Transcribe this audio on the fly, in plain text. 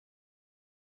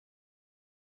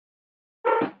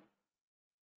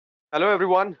Hello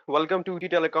everyone, welcome to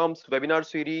Telecom's webinar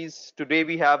series. Today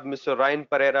we have Mr. Ryan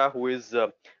Pereira, who is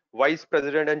Vice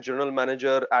President and General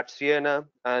Manager at Sienna,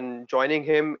 and joining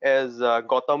him is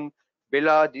Gautam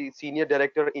Bila, the Senior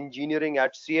Director Engineering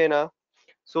at Sienna.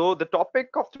 So the topic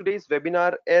of today's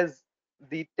webinar is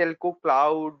the telco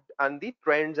cloud and the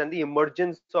trends and the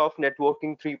emergence of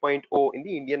networking 3.0 in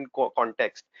the Indian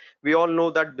context. We all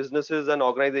know that businesses and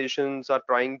organizations are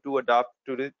trying to adapt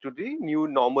to the new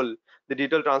normal. The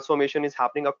digital transformation is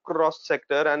happening across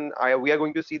sector, and we are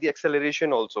going to see the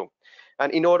acceleration also.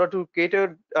 And in order to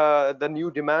cater the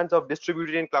new demands of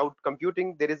distributed and cloud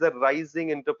computing, there is a rising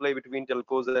interplay between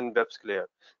telcos and web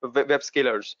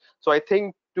scalers. So I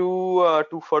think to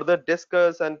further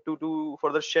discuss and to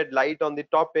further shed light on the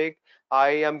topic, I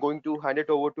am going to hand it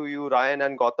over to you, Ryan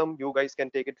and Gautam. You guys can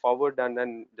take it forward and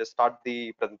then just start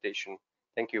the presentation.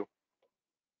 Thank you.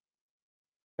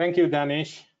 Thank you,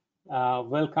 Danish.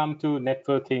 Welcome to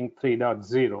Networking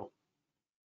 3.0.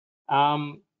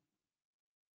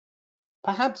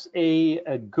 Perhaps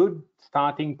a good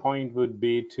starting point would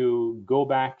be to go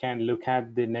back and look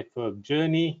at the network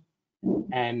journey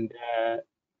and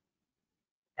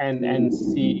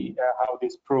see how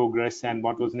this progress and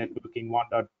what was networking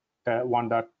 1.0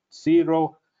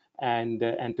 and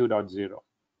 2.0.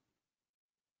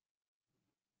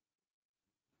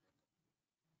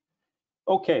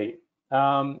 Okay.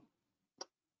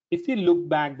 If you look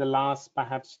back the last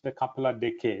perhaps a couple of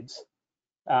decades,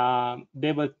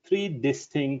 there were three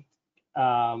distinct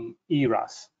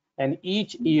eras, and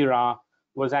each era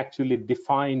was actually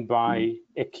defined by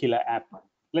a killer app.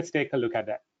 Let's take a look at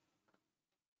that.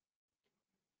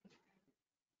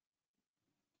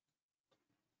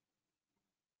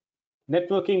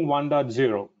 Networking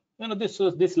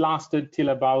 1.0. This lasted till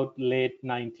about late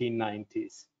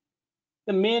 1990s.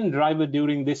 The main driver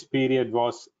during this period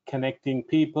was connecting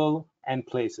people and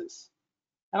places.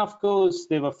 And of course,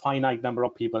 there were finite number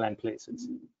of people and places.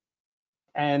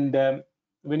 And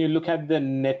when you look at the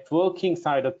networking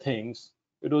side of things,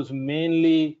 it was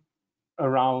mainly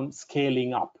around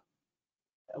scaling up.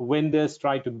 Vendors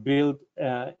try to build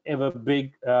ever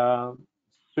big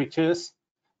switches.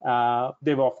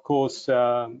 They were, of course,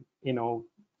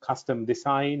 custom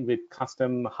design with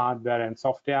custom hardware and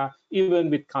software, even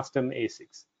with custom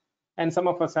ASICs. And some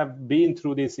of us have been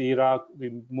through this era.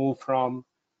 We moved from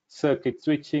circuit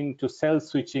switching to cell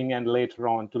switching and later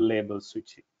on to label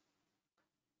switching.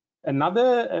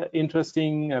 Another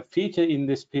interesting feature in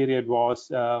this period was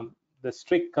the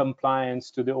strict compliance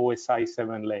to the OSI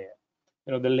 7 layer.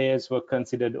 The layers were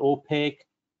considered opaque,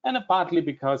 and partly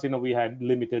because we had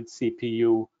limited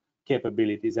CPU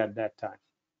capabilities at that time.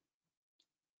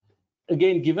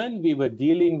 Again, given we were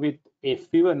dealing with a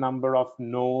fewer number of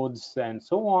nodes and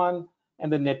so on,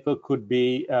 and the network could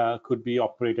be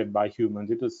operated by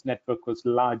humans. Network was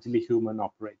largely human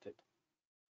operated.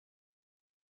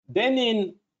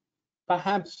 Then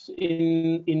perhaps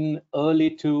in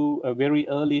early to very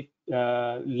early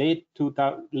late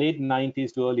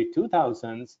 90s to early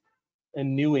 2000s, a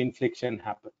new inflection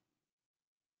happened.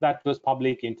 That was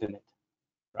public internet,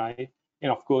 right?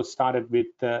 And of course, started with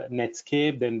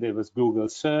Netscape, then there was Google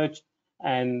search,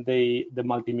 and the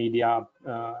multimedia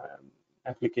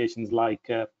applications like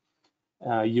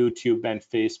YouTube and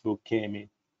Facebook came in.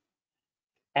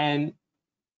 And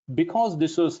because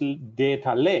this was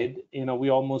data led, we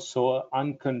almost saw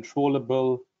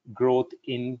uncontrollable growth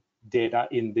in data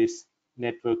in this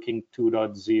networking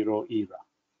 2.0 era.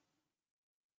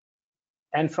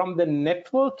 And from the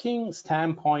networking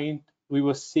standpoint, we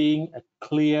were seeing a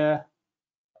clear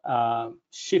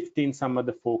shift in some of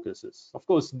the focuses. Of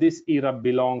course, this era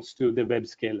belongs to the web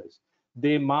scalers.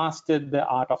 They mastered the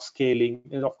art of scaling.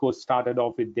 It, of course, started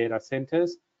off with data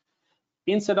centers.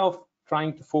 Instead of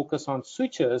trying to focus on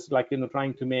switches, like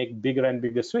trying to make bigger and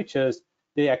bigger switches,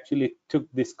 they actually took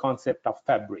this concept of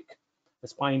fabric, the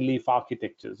spine leaf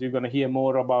architectures. You're going to hear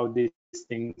more about these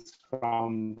things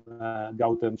from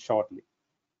Gautam shortly.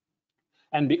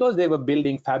 And because they were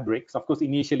building fabrics, of course,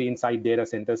 initially inside data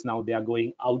centers, now they are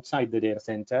going outside the data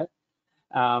center.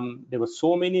 There were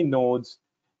so many nodes.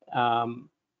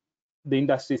 The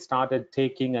industry started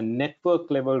taking a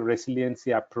network level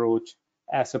resiliency approach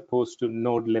as opposed to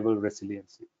node level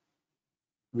resiliency.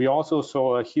 We also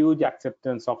saw a huge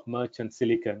acceptance of merchant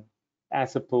silicon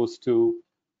as opposed to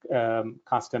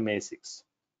custom ASICs.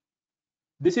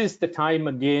 This is the time,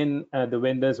 again, the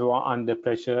vendors were under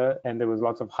pressure, and there was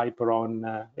lots of hype around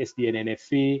SDN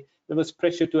NFV. There was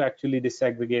pressure to actually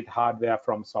disaggregate hardware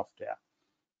from software.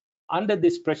 Under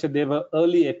this pressure, there were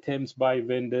early attempts by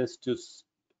vendors to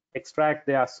extract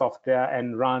their software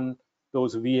and run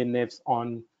those VNFs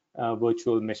on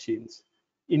virtual machines.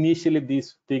 Initially,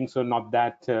 these things were not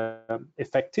that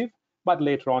effective, but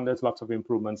later on, there's lots of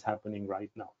improvements happening right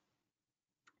now.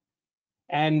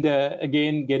 And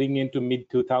again, getting into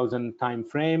mid-2000 time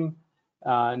frame,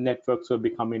 networks were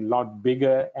becoming a lot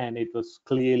bigger, and it was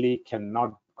clearly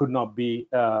could not be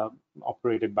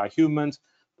operated by humans.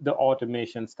 The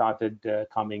automation started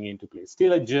coming into place.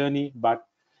 Still a journey, but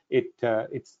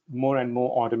it's more and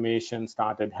more automation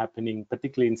started happening,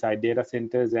 particularly inside data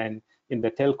centers and in the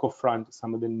telco front,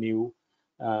 some of the new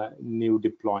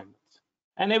deployments.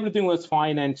 And everything was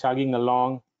fine and chugging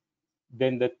along.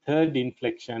 Then the third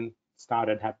inflection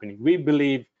started happening. We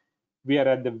believe we are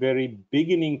at the very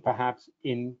beginning, perhaps,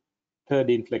 in third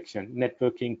inflection,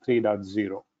 networking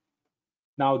 3.0.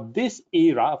 Now, this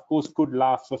era, of course, could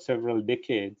last for several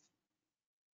decades.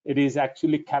 It is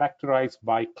actually characterized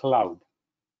by cloud,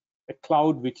 a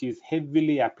cloud which is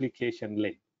heavily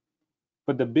application-led.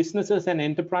 For the businesses and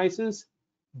enterprises,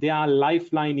 their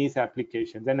lifeline is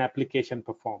applications and application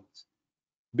performance.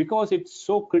 Because it's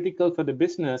so critical for the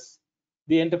business,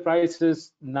 the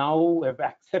enterprises now have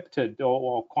accepted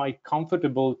or quite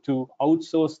comfortable to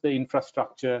outsource the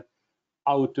infrastructure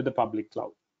out to the public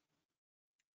cloud.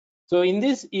 So in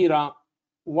this era,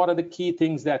 what are the key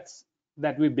things that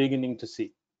we're beginning to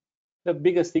see? The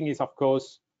biggest thing is, of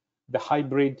course, the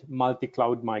hybrid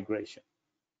multi-cloud migration.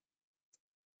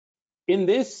 In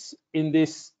this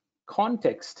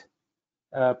context,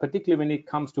 particularly when it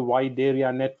comes to wide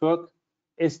area network,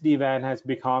 SD-WAN has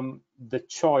become the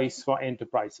choice for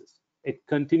enterprises. It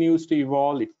continues to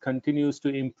evolve, it continues to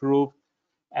improve,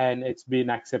 and it's been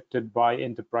accepted by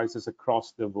enterprises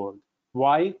across the world.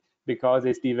 Why? Because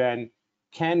SD-WAN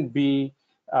can be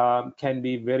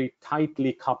very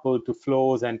tightly coupled to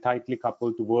flows and tightly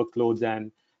coupled to workloads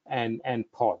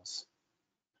and pods.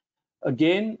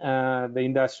 Again, the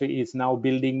industry is now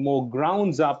building more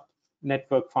grounds up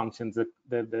network functions,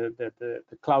 the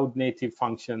cloud native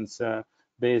functions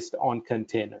based on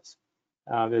containers.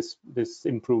 There's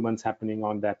improvements happening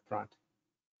on that front.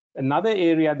 Another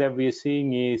area that we're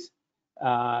seeing is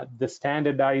the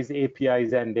standardized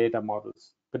APIs and data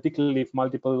models, particularly if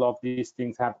multiple of these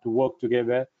things have to work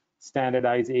together.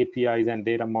 Standardized APIs and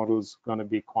data models going to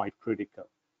be quite critical.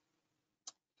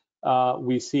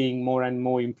 We're seeing more and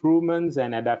more improvements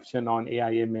and adoption on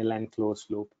AI, ML, and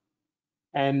closed loop.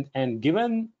 And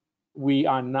given we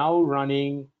are now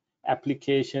running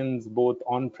applications both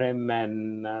on-prem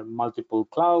and multiple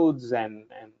clouds, and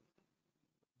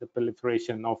the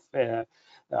proliferation of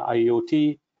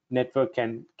IoT network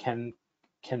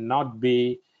cannot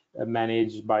be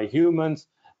managed by humans.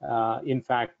 In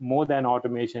fact, more than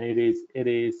automation,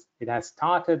 it has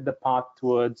started the path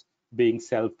towards being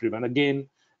self-driven. Again,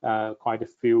 quite a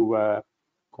few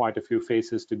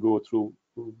phases to go through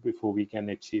before we can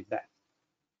achieve that.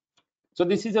 So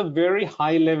this is a very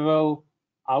high-level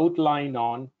outline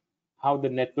on how the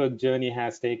network journey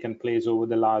has taken place over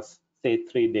the last, say,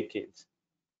 3 decades.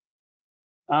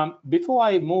 Before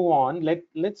I move on,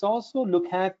 let's also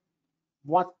look at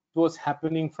what was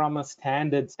happening from a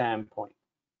standard standpoint.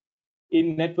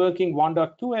 In networking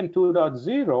 1.2 and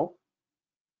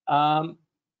 2.0,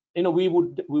 we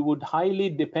would highly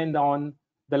depend on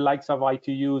the likes of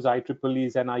ITUs,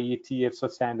 IEEEs, and IETFs for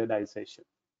standardization.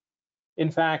 In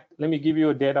fact, let me give you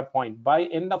a data point. By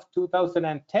end of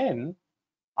 2010,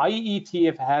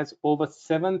 IETF has over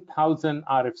 7,000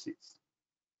 RFCs.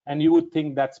 And you would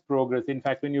think that's progress. In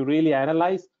fact, when you really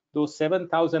analyze, those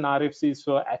 7,000 RFCs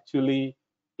were actually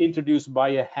introduced by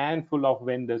a handful of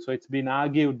vendors. So it's been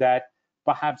argued that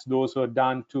perhaps those were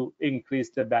done to increase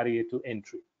the barrier to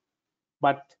entry.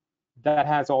 But that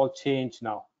has all changed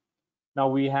now. Now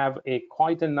we have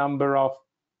quite a number of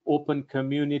open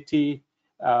community,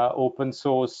 open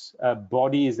source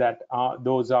bodies that are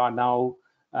now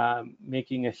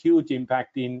making a huge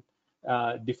impact in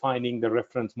defining the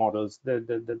reference models.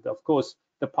 Of course,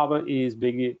 the power is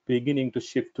beginning to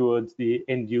shift towards the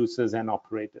end users and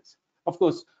operators. Of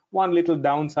course, one little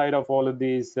downside of all of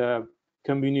these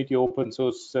community open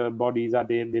source bodies are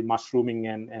they're mushrooming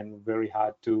and very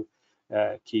hard to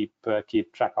keep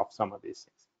track of some of these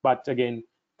things. But again,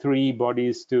 3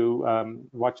 bodies to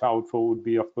watch out for would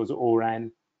be, of course,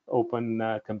 ORAN, Open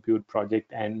Compute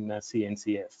Project, and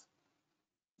CNCF.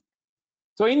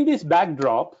 So in this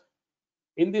backdrop,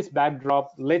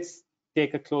 let's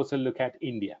take a closer look at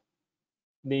India,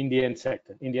 the Indian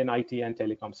sector, Indian IT and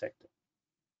telecom sector.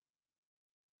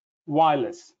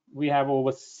 Wireless, we have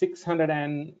over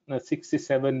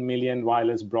 667 million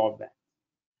wireless broadband.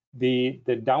 The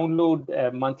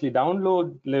monthly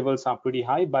download levels are pretty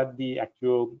high, but the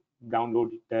actual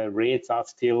download rates are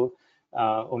still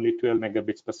only 12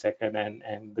 megabits per second,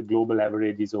 and the global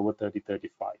average is over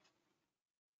 30-35.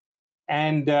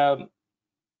 And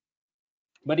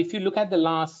but if you look at the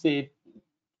last, say,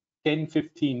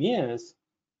 10-15 years,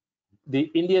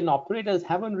 the Indian operators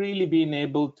haven't really been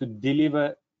able to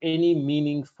deliver any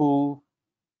meaningful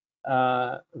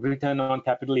return on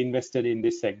capital invested in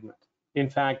this segment. In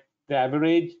fact, the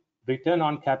average return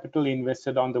on capital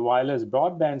invested on the wireless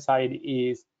broadband side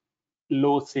is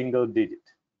low single digit.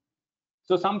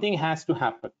 So something has to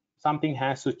happen. Something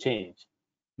has to change.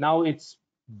 Now it's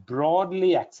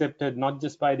broadly accepted, not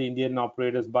just by the Indian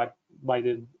operators, but by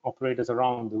the operators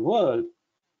around the world,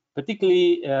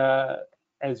 particularly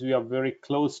as we are very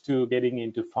close to getting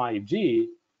into 5G.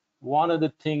 One of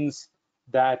the things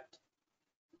that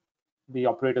the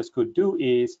operators could do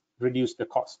is reduce the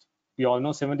cost. We all know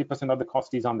 70% of the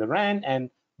cost is on the RAN, and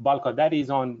bulk of that is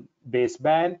on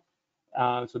baseband.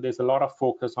 So there's a lot of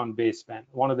focus on baseband.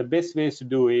 One of the best ways to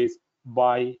do is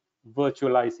by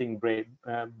virtualizing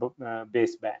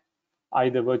baseband,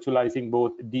 either virtualizing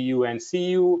both DU and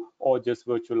CU or just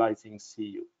virtualizing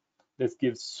CU. This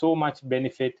gives so much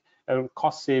benefit,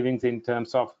 cost savings in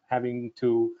terms of having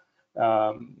to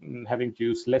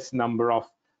use less number of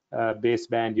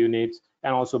baseband units,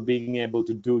 and also being able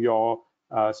to do your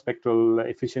spectral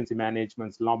efficiency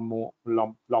management a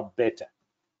lot better.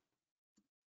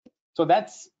 So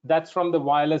that's from the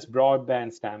wireless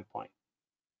broadband standpoint.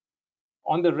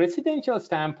 On the residential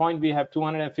standpoint, we have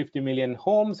 250 million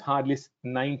homes, hardly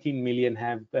 19 million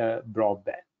have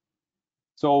broadband.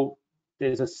 So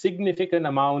there's a significant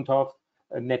amount of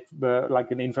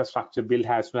like an infrastructure build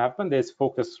has to happen. There's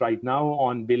focus right now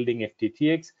on building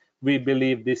FTTX. We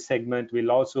believe this segment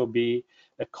will also be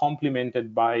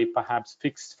complemented by perhaps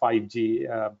fixed 5G,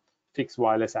 fixed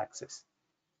wireless access.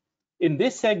 In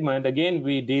this segment, again,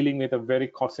 we're dealing with a very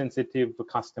cost-sensitive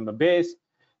customer base.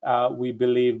 We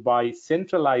believe by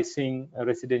centralizing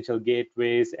residential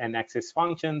gateways and access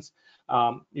functions,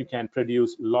 you can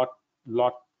produce lot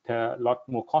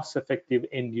more cost-effective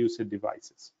end-user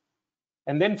devices.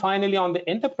 And then finally, on the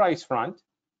enterprise front,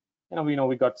 we know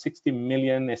we got 60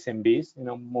 million SMBs.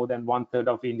 More than 1/3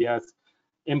 of India's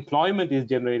employment is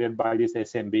generated by this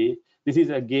SMB. This is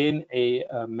again a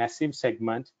massive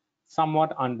segment,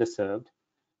 somewhat underserved.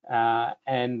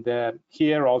 And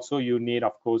here also you need,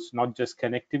 of course, not just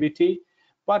connectivity,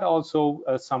 but also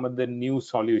some of the new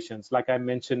solutions. Like I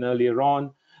mentioned earlier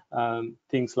on,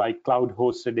 things like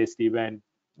cloud-hosted SD-WAN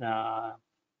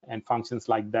and functions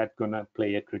like that gonna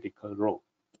play a critical role.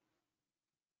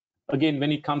 Again,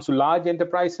 when it comes to large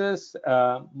enterprises,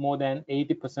 more than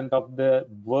 80% of the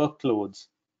workloads,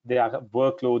 their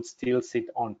workloads still sit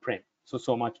on-prem.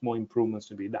 So much more improvements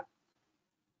to be done.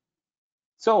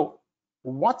 So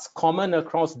what's common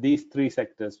across these three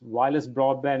sectors, wireless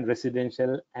broadband,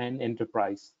 residential, and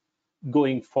enterprise,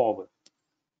 going forward?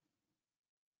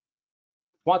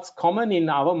 What's common in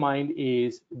our mind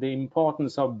is the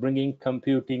importance of bringing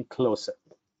computing closer.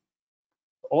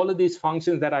 All of these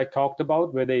functions that I talked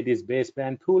about, whether it is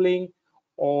baseband pooling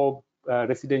or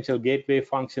residential gateway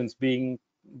functions being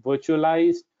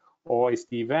virtualized or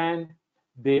SD-WAN,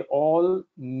 they all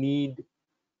need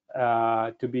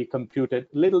to be computed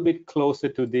a little bit closer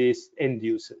to these end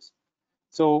users.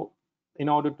 So in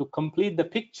order to complete the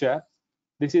picture,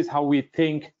 this is how we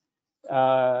think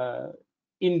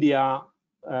Indian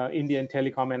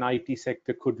telecom and IT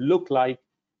sector could look like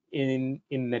in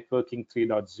networking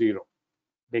 3.0.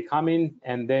 They come in,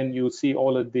 and then you see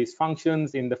all of these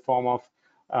functions in the form of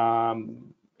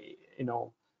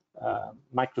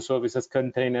microservices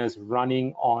containers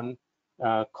running on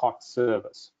COT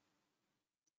servers.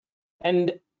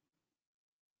 And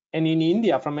in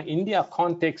India, from an India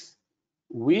context,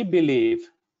 we believe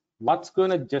what's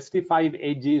going to justify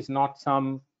edge is not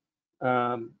some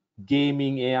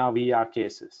gaming AR VR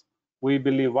cases. We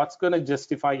believe what's going to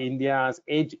justify India's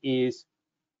edge is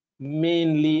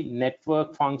mainly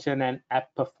network function and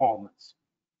app performance.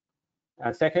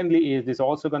 Secondly, is this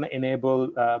also going to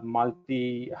enable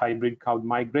multi-hybrid cloud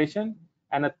migration?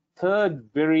 And a third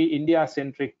very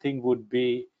India-centric thing would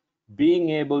be being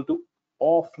able to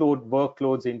offload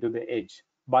workloads into the edge.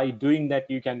 By doing that,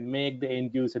 you can make the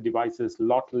end user devices a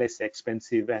lot less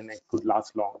expensive and it could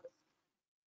last longer.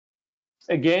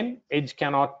 Again, edge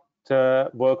cannot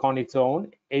work on its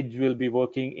own. Edge will be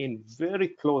working in very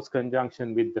close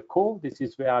conjunction with the core. This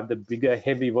is where the bigger,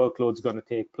 heavy workloads going to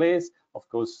take place. Of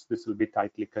course, this will be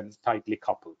tightly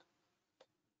coupled.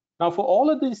 Now, for all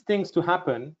of these things to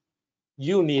happen,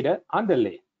 you need an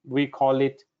underlay. We call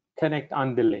it connect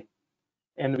underlay.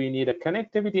 And we need a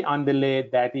connectivity underlay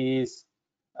that is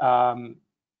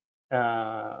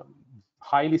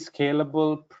highly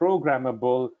scalable,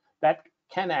 programmable, that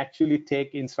can actually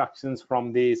take instructions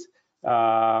from these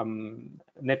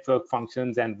network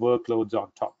functions and workloads on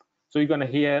top. So you're going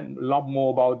to hear a lot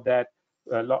more about that,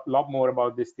 a lot more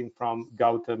about this thing from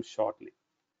Gautam shortly.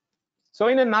 So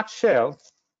in a nutshell,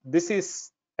 this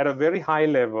is at a very high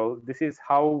level, this is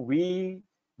how we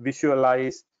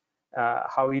visualize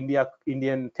how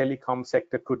Indian telecom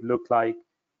sector could look like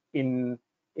in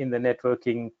the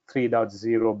networking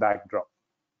 3.0 backdrop.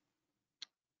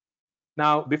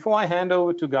 Now, before I hand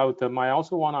over to Gautam, I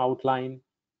also want to outline,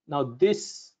 now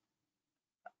this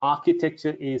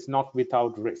architecture is not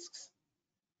without risks.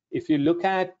 If you look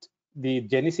at the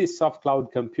genesis of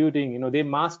cloud computing, they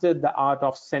mastered the art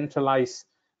of centralized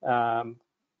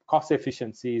cost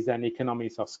efficiencies and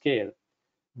economies of scale.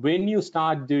 When you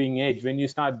start doing edge, when you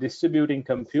start distributing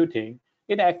computing,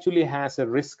 it actually has a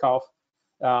risk of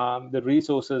the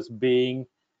resources being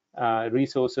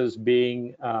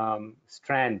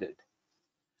stranded.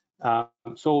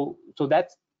 So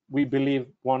that's, we believe,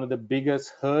 one of the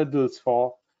biggest hurdles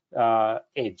for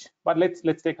edge. But let's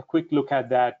take a quick look at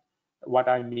that, what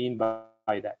I mean by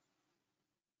that.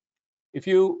 If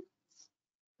you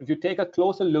take a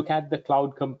closer look at the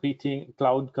cloud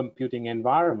computing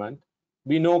environment,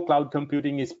 we know cloud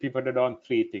computing is pivoted on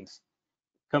three things: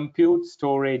 compute,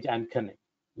 storage, and connect.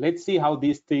 Let's see how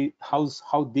these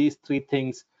three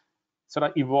things sort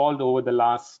of evolved over the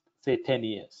last, say, 10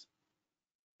 years.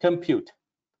 Compute,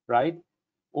 right?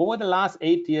 Over the last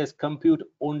 8 years, compute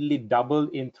only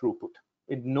doubled in throughput.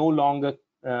 It no longer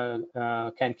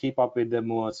can keep up with the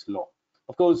Moore's law.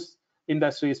 Of course,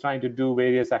 industry is trying to do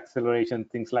various acceleration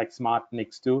things like smart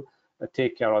NICs to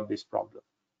take care of this problem.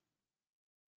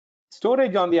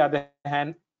 Storage, on the other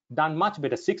hand, done much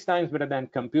better, 6 times better than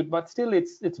compute, but still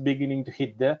it's beginning to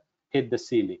hit the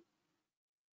ceiling.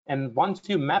 And once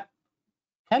you map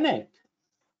connect,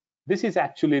 this is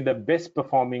actually the best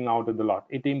performing out of the lot.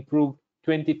 It improved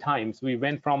 20 times. We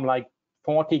went from like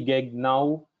 40 gig,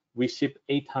 now we ship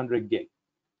 800 gig.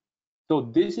 So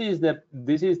this is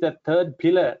the third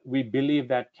pillar we believe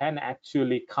that can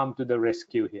actually come to the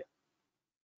rescue here,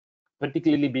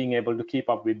 particularly being able to keep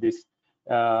up with this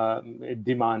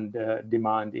demand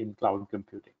in cloud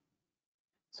computing.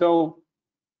 So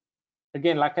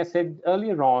again, like I said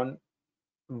earlier on,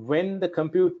 when the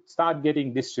compute start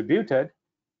getting distributed,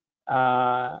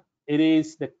 it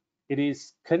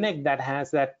is Connect that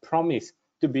has that promise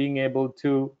to being able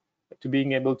to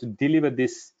deliver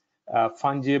this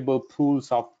fungible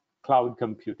pools of cloud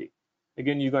computing.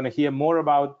 Again, you're going to hear more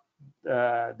about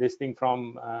this thing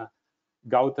from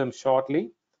Gautam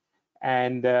shortly.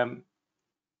 And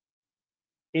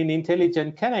in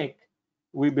Intelligent Connect,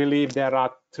 we believe there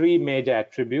are 3 major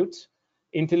attributes.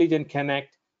 Intelligent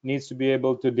Connect needs to be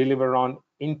able to deliver on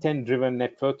intent-driven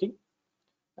networking.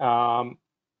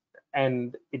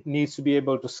 And it needs to be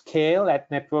able to scale at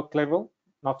network level,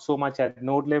 not so much at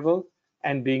node level,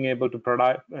 and being able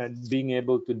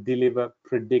to deliver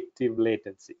predictive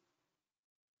latency.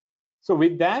 So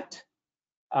with that,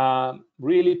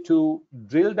 really to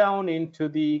drill down into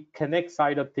the connect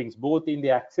side of things, both in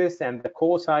the access and the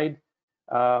core side,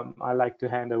 I'd like to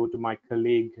hand over to my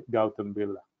colleague, Gautam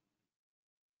Birla.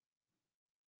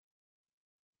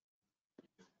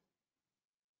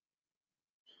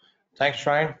 Thanks,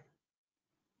 Ryan.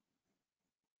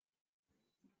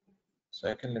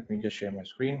 Second, let me just share my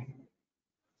screen.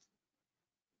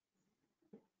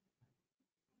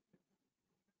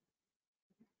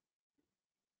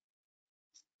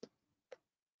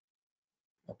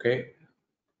 Okay.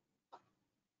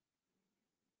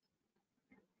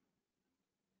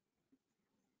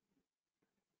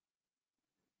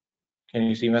 Can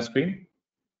you see my screen?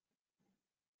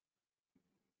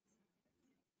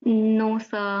 No,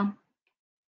 sir.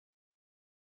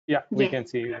 Yeah, we can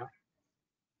see you now.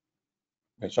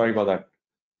 Okay, sorry about that.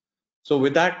 So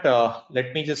with that,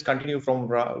 let me just continue from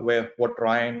what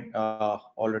Ryan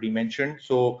already mentioned.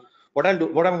 So what I'm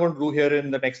going to do here in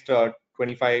the next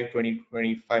 25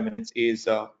 minutes is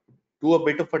do a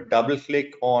bit of a double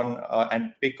click on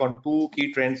and pick on 2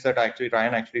 key trends that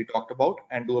Ryan actually talked about,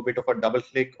 and do a bit of a double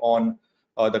click on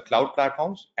the cloud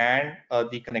platforms and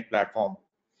the Connect platform.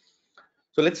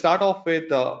 So let's start off with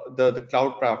the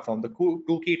cloud platform. The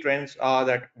 2 key trends are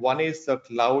that one is the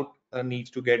cloud needs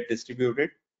to get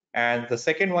distributed, and the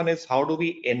second one is how do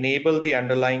we enable the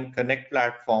underlying Connect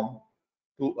platform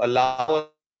to allow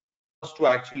us to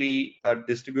actually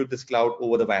distribute this cloud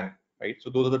over the WAN, right? So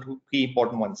those are the 2 key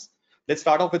important ones. Let's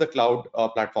start off with the cloud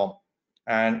platform,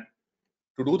 and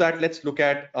to do that, let's look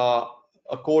at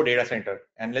a core data center.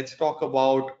 And let's talk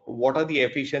about what are the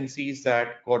efficiencies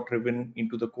that got driven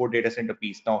into the core data center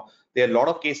piece. Now, there are a lot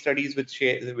of case studies which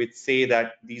say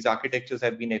that these architectures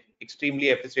have been extremely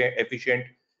efficient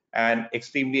and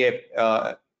extremely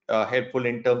helpful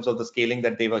in terms of the scaling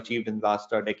that they've achieved in the last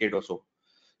decade or so.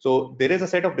 So there is a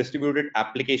set of distributed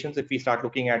applications. If we start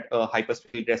looking at a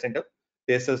hyperscale data center,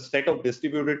 there's a set of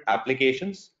distributed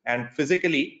applications, and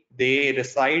physically they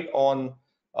reside on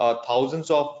thousands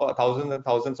and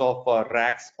thousands of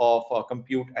racks of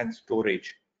compute and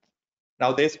storage.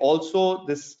 Now there's also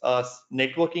this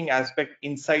networking aspect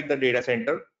inside the data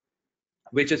center,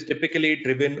 which is typically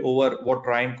driven over what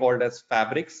Ryan called as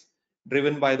fabrics,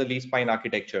 driven by the leaf-spine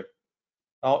architecture.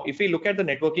 Now, if we look at the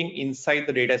networking inside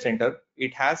the data center,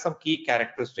 it has some key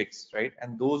characteristics, right?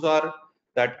 And those are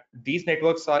that these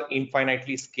networks are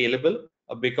infinitely scalable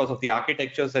because of the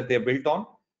architectures that they're built on.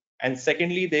 And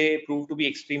secondly, they prove to be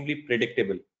extremely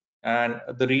predictable. And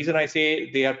the reason I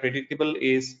say they are predictable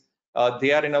is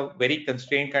they are in a very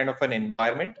constrained kind of an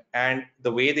environment. And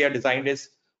the way they are designed is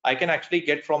I can actually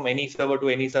get from any server to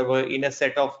any server in a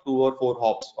set of 2 or 4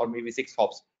 hops or maybe 6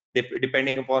 hops,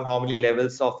 depending upon how many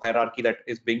levels of hierarchy that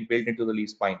is being built into the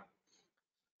leaf spine.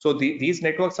 So these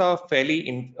networks are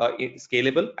fairly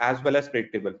scalable as well as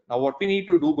predictable. Now, what we need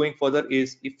to do going further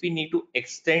is if we need to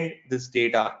extend this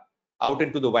data out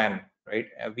into the WAN, right?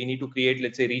 We need to create,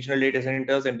 let's say, regional data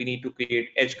centers, and we need to create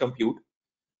edge compute.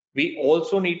 We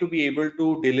also need to be able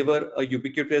to deliver a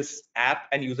ubiquitous app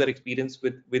and user experience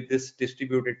with this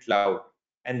distributed cloud.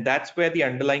 And that's where the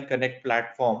underlying Connect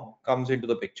platform comes into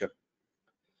the picture.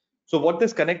 So what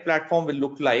this Connect platform will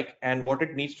look like and what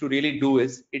it needs to really do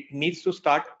is it needs to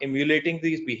start emulating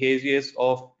these behaviors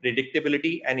of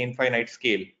predictability and infinite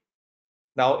scale.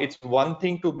 Now, it's one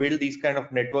thing to build these kind of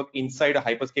network inside a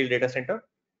hyperscale data center,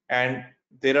 and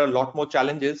there are a lot more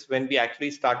challenges when we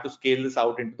actually start to scale this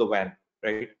out into the WAN,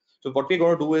 right? So what we're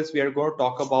going to do is we are going to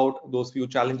talk about those few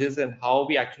challenges and how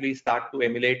we actually start to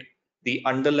emulate the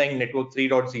underlying network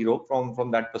 3.0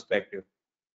 from that perspective.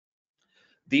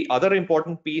 The other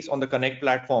important piece on the Connect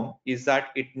platform is that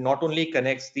it not only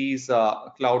connects these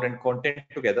cloud and content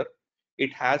together,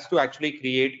 it has to actually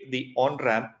create the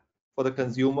on-ramp for the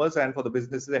consumers and for the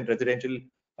businesses and residential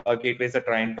gateways that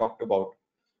Ryan talked about.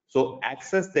 So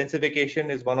access densification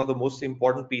is one of the most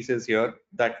important pieces here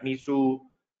that needs to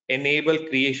enable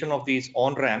creation of these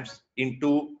on-ramps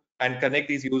into and connect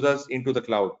these users into the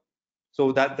cloud.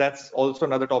 So that's also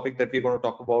another topic that we're going to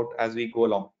talk about as we go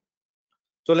along.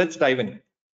 So let's dive in.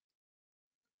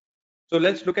 So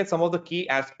let's look at some of the key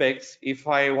aspects if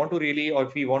I want to really, or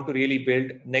if we want to really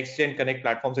build next gen Connect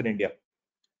platforms in India.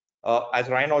 As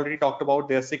Ryan already talked about,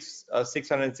 there are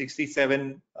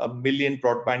 667 million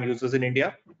broadband users in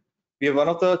India. We have one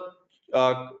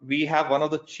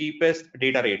of the cheapest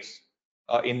data rates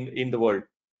in the world,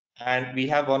 and we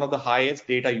have one of the highest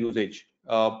data usage.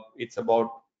 It's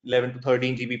about 11 to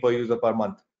 13 GB per user per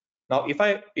month. Now,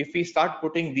 if we start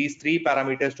putting these three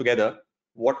parameters together,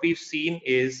 what we've seen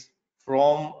is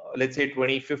from let's say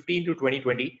 2015 to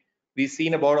 2020, we've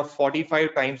seen about a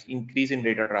 45 times increase in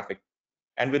data traffic.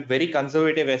 And with very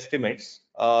conservative estimates,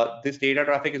 this data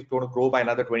traffic is going to grow by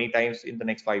another 20 times in the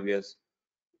next 5 years.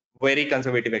 Very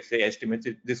conservative estimates.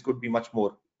 This could be much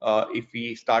more if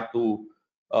we start to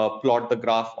plot the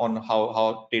graph on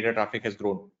how data traffic has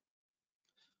grown.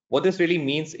 What this really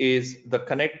means is the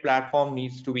Connect platform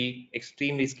needs to be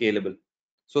extremely scalable.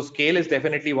 So scale is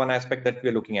definitely one aspect that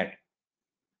we're looking at.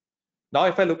 Now,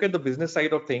 if I look at the business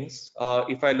side of things,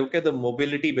 if I look at the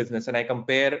mobility business and I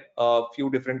compare a few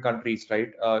different countries,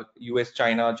 right? US,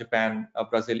 China, Japan,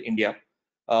 Brazil, India,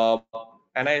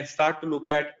 and I start to look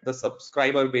at the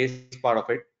subscriber base part of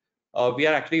it, we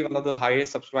are actually one of the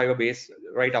highest subscriber base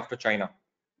right after China.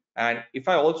 And if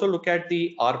I also look at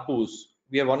the ARPUs,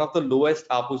 we are one of the lowest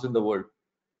ARPUs in the world.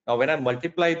 Now, when I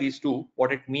multiply these two,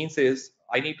 what it means is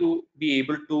I need to be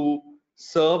able to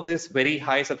serve this very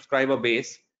high subscriber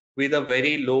base with a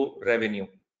very low revenue,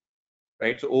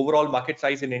 right? So overall market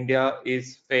size in India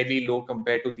is fairly low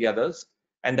compared to the others.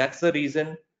 And that's the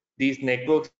reason these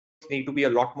networks need to be a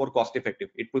lot more cost effective.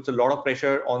 It puts a lot of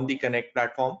pressure on the Connect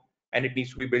platform, and it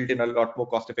needs to be built in a lot more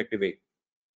cost effective way.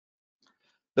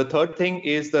 The third thing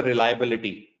is the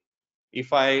reliability.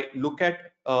 If I look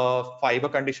at fiber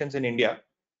conditions in India,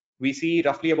 we see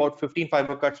roughly about 15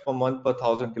 fiber cuts per month per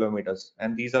 1,000 kilometers.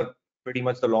 And these are pretty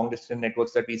much the long distance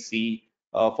networks that we see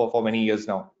for many years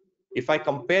now. If I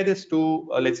compare this to,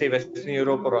 let's say, Western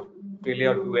Europe or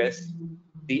Australia or US,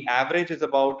 the average is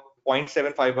about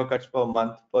 0.7 fiber cuts per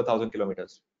month per 1,000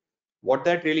 kilometers. What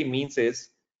that really means is,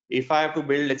 if I have to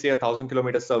build, let's say, a 1,000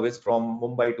 kilometer service from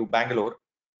Mumbai to Bangalore,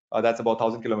 that's about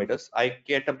 1,000 kilometers, I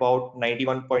get about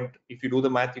 91 point, if you do the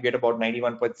math, you get about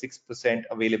 91.6%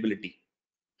 availability.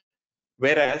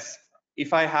 Whereas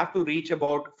if I have to reach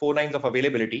about 4 nines of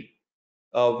availability,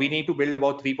 we need to build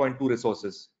about 3.2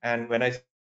 resources. And when I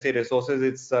say resources,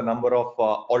 it's a number of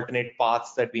alternate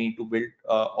paths that we need to build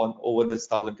on over this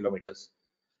 1,000 kilometers,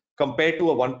 compared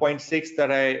to a 1.6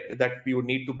 that we would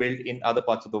need to build in other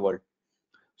parts of the world.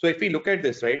 So if we look at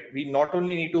this, right, we not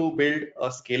only need to build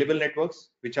scalable networks,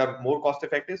 which are more cost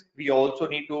effective, we also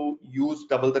need to use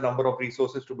double the number of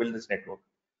resources to build this network.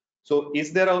 So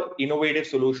is there an innovative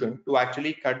solution to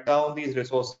actually cut down these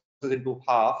resources into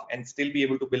half and still be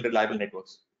able to build reliable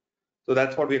networks? So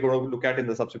that's what we're going to look at in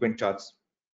the subsequent charts.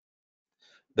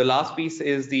 The last piece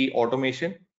is the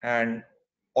automation, and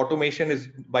automation is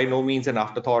by no means an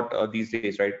afterthought these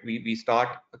days, right? We start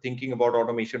thinking about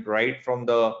automation right from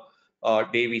the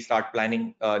day we start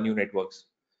planning new networks.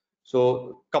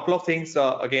 So a couple of things,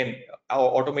 again, our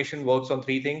automation works on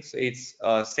three things. It's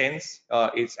sense,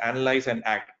 it's analyze and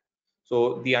act.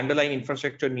 So the underlying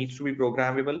infrastructure needs to be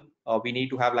programmable. We need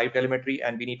to have live telemetry,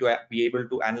 and we need to be able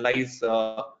to analyze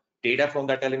data from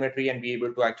that telemetry and be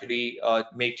able to actually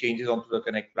make changes onto the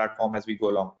Connect platform as we go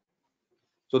along.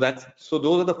 So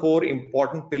those are the four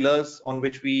important pillars on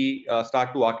which we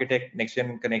start to architect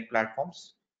next-gen Connect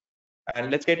platforms.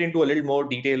 And let's get into a little more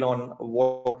detail on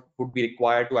what would be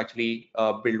required to actually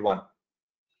build one.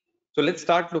 So let's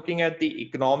start looking at the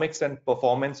economics and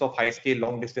performance of high-scale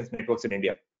long-distance networks in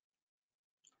India.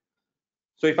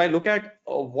 So if I look at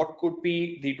what could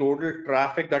be the total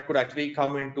traffic that could actually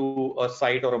come into a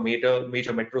site or a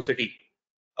major metro city,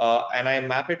 and I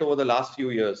map it over the last few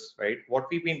years, right? What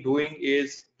we've been doing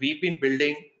is we've been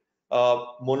building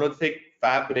monolithic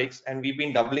fabrics, and we've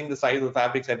been doubling the size of the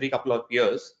fabrics every couple of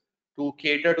years to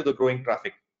cater to the growing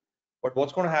traffic. But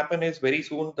what's going to happen is very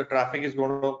soon the traffic is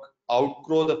going to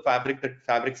outgrow the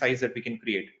fabric size that we can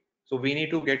create. So we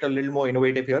need to get a little more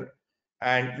innovative here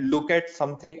and look at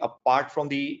something apart from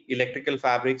the electrical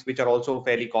fabrics, which are also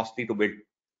fairly costly to build.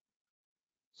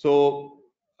 So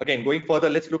again, going further,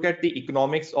 let's look at the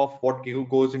economics of what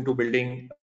goes into building,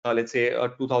 let's say, a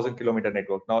 2,000 kilometer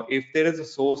network. Now, if there is a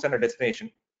source and a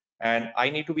destination, and I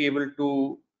need to be able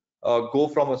to go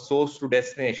from a source to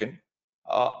destination,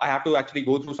 I have to actually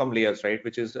go through some layers, right?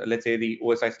 Which is, let's say, the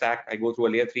OSI stack. I go through a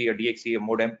layer 3, a DXC, a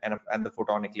modem, and the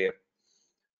photonic layer.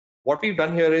 What we've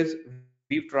done here is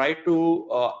we've tried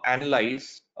to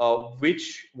analyze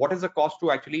what is the cost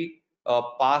to actually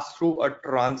pass through a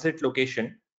transit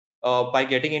location by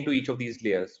getting into each of these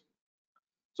layers.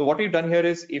 So what we've done here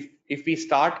is if we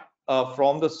start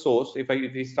from the source, if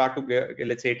we start to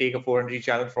let's say take a 400G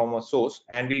channel from a source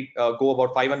and we go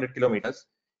about 500 kilometers,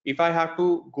 if I have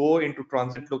to go into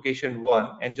transit location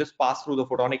 1 and just pass through the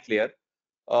photonic layer,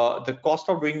 the cost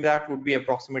of doing that would be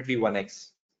approximately 1x.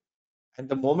 And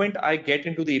the moment I get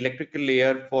into the electrical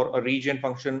layer for a region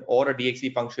function or a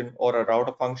DXC function or a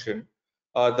router function,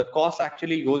 the cost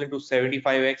actually goes into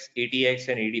 75x, 80x,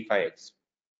 and 85x.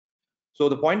 So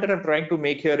the point that I'm trying to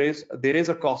make here is there is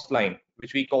a cost line,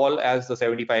 which we call as the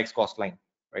 75x cost line,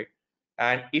 right?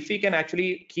 And if we can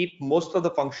actually keep most of the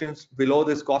functions below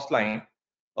this cost line,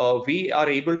 we are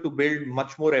able to build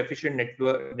much more efficient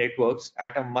networks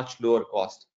at a much lower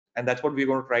cost. And that's what we're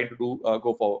going to try to do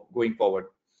going forward.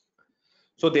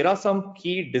 So there are some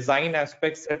key design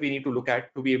aspects that we need to look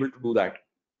at to be able to do that.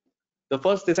 The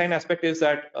first design aspect is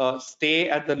that stay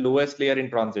at the lowest layer in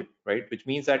transit, right? Which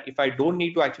means that if I don't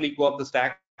need to actually go up the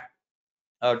stack,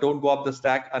 don't go up the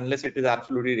stack unless it is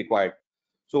absolutely required.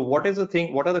 So what is the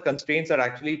thing? What are the constraints that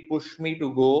actually push me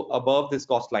to go above this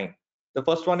cost line? The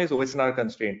first one is OSNR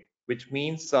constraint, which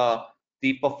means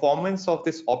the performance of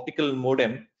this optical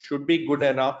modem should be good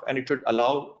enough, and it should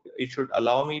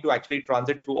allow me to actually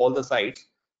transit through all the sites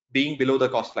being below the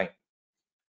cost line.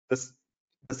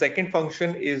 The second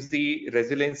function is the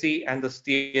resiliency and the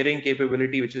steering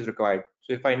capability which is required.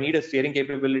 So if I need a steering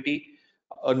capability,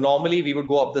 normally we would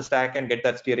go up the stack and get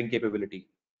that steering capability.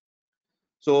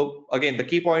 So again, the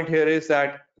key point here is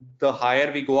that the higher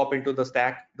we go up into the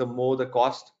stack, the more the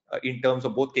cost in terms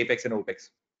of both capex and opex.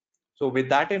 So with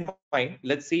that in mind,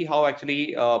 let's see how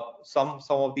actually some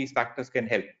of these factors can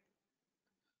help.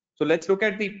 So let's look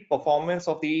at the performance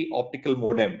of the optical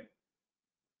modem.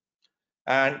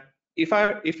 And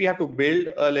if we have to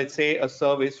build, let's say, a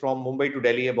service from Mumbai to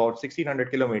Delhi about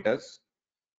 1600 kilometers,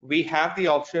 we have the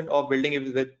option of building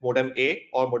it with modem A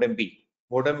or modem B.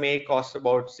 Modem A costs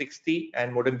about 60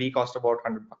 and modem B costs about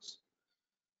 100 bucks.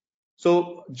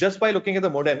 So just by looking at the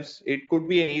modems, it could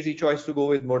be an easy choice to go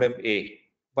with modem A.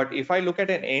 But if I look at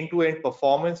an end-to-end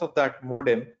performance of that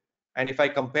modem, and if I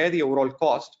compare the overall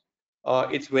cost,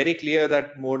 it's very clear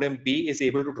that modem B is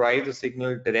able to drive the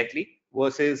signal directly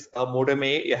versus a modem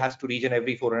A, it has to region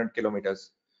every 400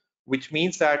 kilometers, which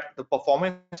means that the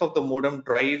performance of the modem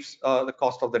drives the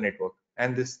cost of the network.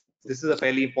 And this is a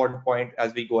fairly important point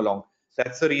as we go along.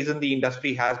 That's the reason the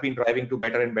industry has been driving to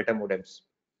better and better modems.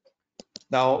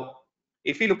 Now,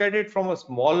 if we look at it from a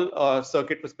small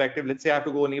circuit perspective, let's say I have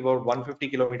to go only about 150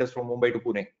 kilometers from Mumbai to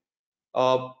Pune.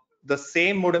 The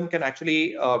same modem can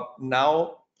actually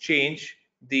now change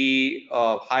the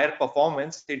higher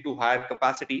performance into higher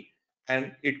capacity,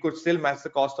 and it could still match the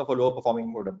cost of a lower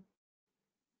performing modem.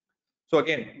 So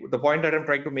again, the point that I'm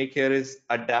trying to make here is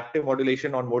adaptive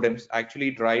modulation on modems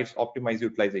actually drives optimized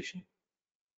utilization.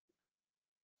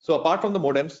 So apart from the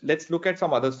modems, let's look at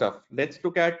some other stuff. Let's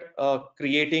look at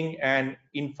creating an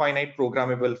infinite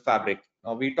programmable fabric.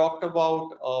 Now, we talked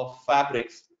about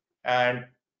fabrics, and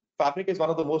fabric is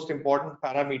one of the most important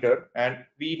parameter, and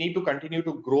we need to continue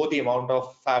to grow the amount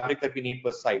of fabric that we need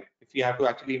per site if we have to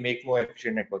actually make more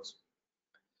efficient networks.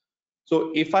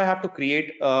 So if I have to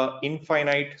create an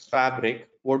infinite fabric,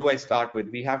 what do I start with?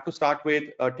 We have to start with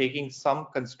taking some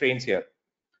constraints here.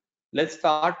 Let's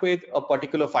start with a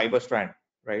particular fiber strand,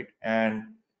 right? And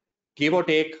give or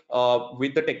take,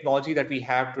 with the technology that we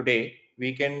have today,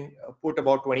 we can put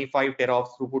about 25 tera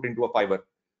of throughput into a fiber.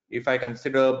 If I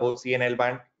consider both C and L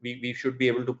band, we should be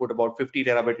able to put about 50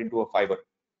 terabit into a fiber.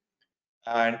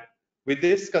 And with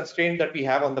this constraint that we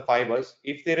have on the fibers,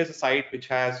 if there is a site which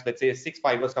has, let's say, 6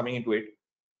 fibers coming into it,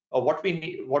 what we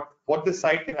need, what this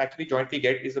site can actually jointly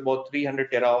get is about 300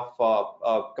 tera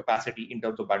of capacity in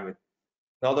terms of bandwidth.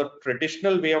 Now, the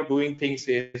traditional way of doing things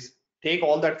is take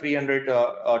all that 300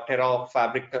 tera of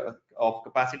fabric of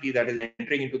capacity that is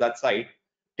entering into that site,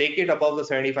 take it above the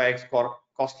 75x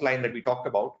cost line that we talked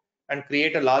about, and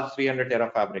create a large 300 tera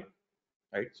fabric,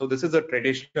 right? So this is a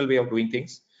traditional way of doing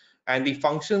things. And the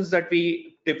functions that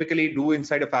we typically do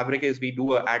inside a fabric is we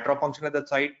do a add drop function at that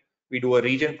site, we do a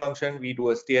region function, we do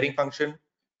a steering function,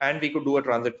 and we could do a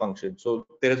transit function. So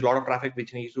there is a lot of traffic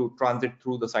which needs to transit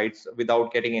through the sites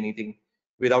without getting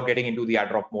into the add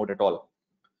drop mode at all.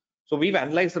 So we've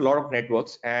analyzed a lot of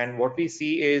networks, and what we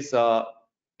see is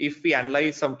if we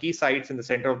analyze some key sites in the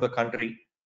center of the country,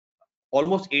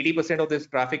 almost 80% of this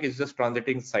traffic is just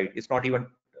transiting site. It's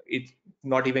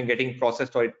not even getting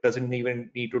processed, or it doesn't even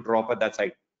need to drop at that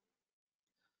site.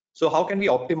 So how can we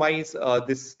optimize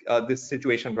this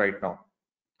situation right now?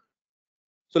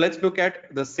 So let's look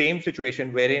at the same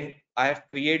situation wherein I have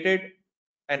created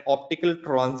an optical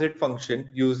transit function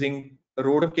using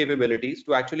ROADM capabilities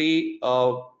to actually,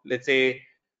 let's say,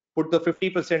 put the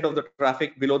 50% of the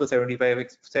traffic below the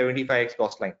 75x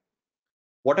cost line.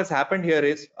 What has happened here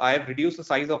is I have reduced the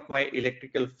size of my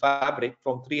electrical fabric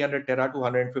from 300 tera to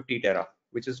 150 tera,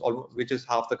 which is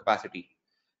half the capacity.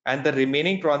 And the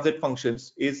remaining transit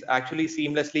functions is actually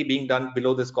seamlessly being done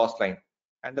below this cost line.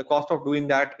 And the cost of doing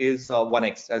that is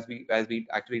 1x, as we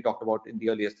actually talked about in the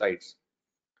earlier slides.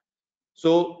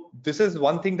 So this is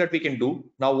one thing that we can do.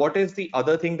 Now, what is the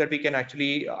other thing that we can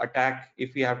actually attack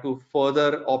if we have to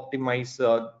further optimize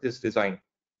this design?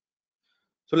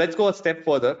 So let's go a step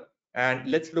further and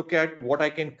let's look at what I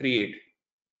can create.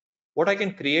 What I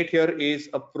can create here is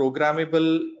a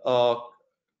programmable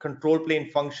control plane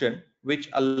function which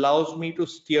allows me to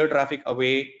steer traffic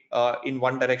away in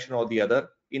one direction or the other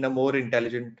in a more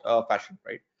intelligent fashion,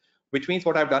 right? Which means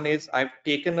what I've done is I've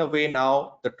taken away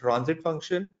now the transit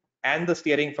function and the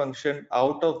steering function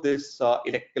out of this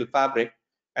electrical fabric,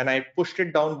 and I pushed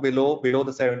it down below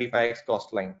the 75x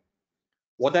cost line.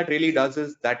 What that really does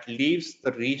is that leaves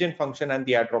the region function and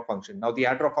the add drop function. Now, the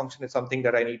add drop function is something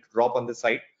that I need to drop on this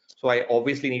site. So I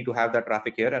obviously need to have that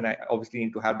traffic here, and I obviously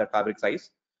need to have that fabric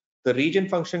size. The region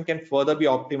function can further be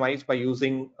optimized by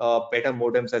using better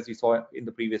modems, as we saw in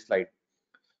the previous slide.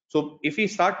 So if we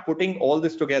start putting all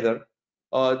this together,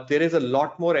 there is a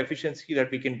lot more efficiency that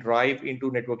we can drive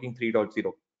into networking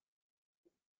 3.0.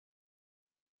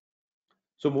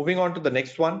 So moving on to the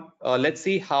next one, let's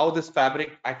see how this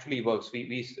fabric actually works.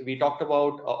 We talked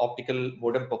about optical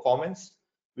modem performance.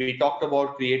 We talked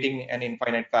about creating an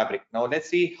infinite fabric. Now let's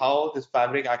see how this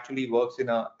fabric actually works in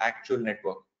an actual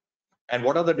network. And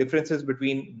what are the differences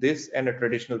between this and a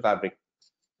traditional fabric?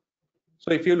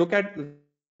 So if you look at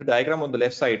the diagram on the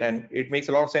left side, and it makes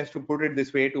a lot of sense to put it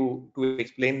this way to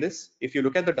explain this. If you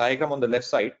look at the diagram on the left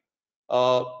side,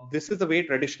 this is the way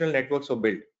traditional networks were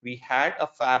built. We had a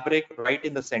fabric right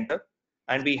in the center,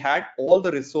 and we had all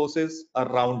the resources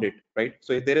around it, right?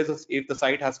 So if the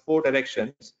site has 4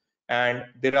 directions, and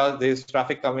there's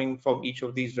traffic coming from each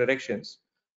of these directions,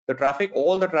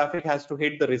 all the traffic has to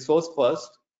hit the resource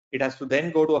first. It has to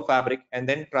then go to a fabric and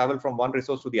then travel from one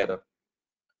resource to the other.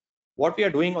 what we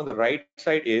are doing on the right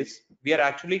side is we are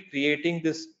actually creating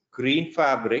this green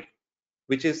fabric,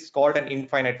 which is called an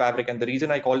infinite fabric. And the reason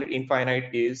I call it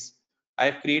infinite is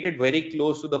I've created very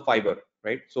close to the fiber,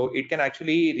 right? So it can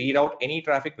actually read out any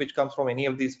traffic which comes from any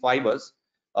of these fibers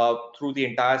through the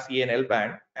entire CNL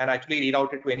band and actually read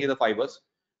out it to any of the fibers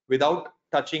without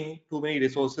touching too many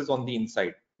resources on the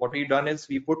inside. What we've done is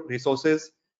we put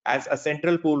resources as a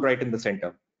central pool right in the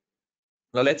center.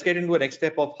 Now let's get into a next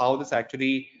step of how this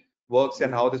actually works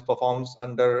and how this performs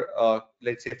under,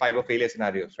 let's say, fiber failure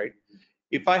scenarios, right?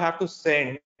 If I have to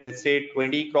send, let's say,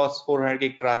 20 cross 400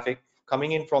 gig traffic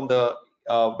coming in from the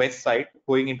west side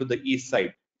going into the east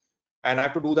side, and I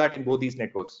have to do that in both these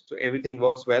networks, so everything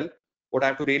works well, what I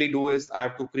have to really do is I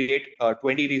have to create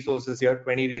 20 resources here,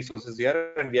 20 resources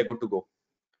here, and we are good to go.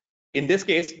 In this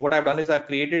case, what I've done is I've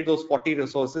created those 40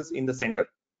 resources in the center,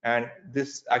 and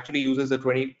this actually uses the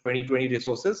 20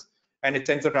 resources, and it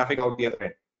sends the traffic out the other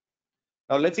end.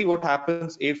 Now let's see what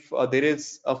happens if there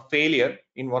is a failure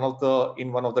in one of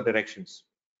the directions.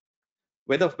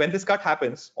 When this cut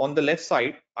happens on the left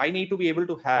side, I need to be able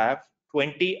to have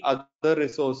 20 other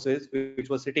resources which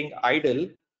were sitting idle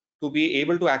to be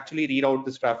able to actually reroute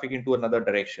this traffic into another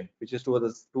direction, which is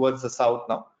towards the south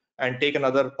now, and take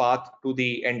another path to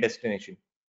the end destination.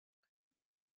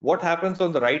 What happens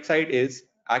on the right side is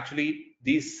actually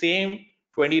these same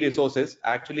 20 resources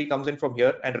actually comes in from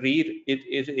here, and it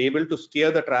is able to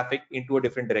steer the traffic into a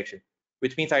different direction,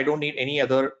 which means I don't need any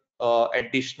other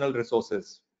additional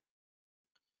resources.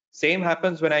 Same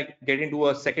happens when I get into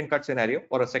a second cut scenario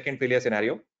or a second failure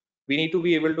scenario. We need to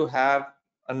be able to have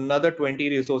another 20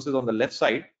 resources on the left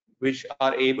side, which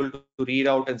are able to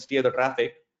reroute and steer the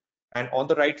traffic. And on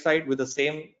the right side, with the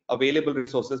same available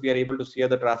resources, we are able to steer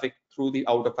the traffic through the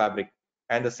outer fabric,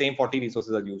 and the same 40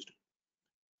 resources are used.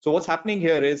 So what's happening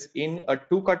here is in a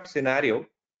two-cut scenario,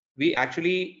 we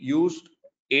actually used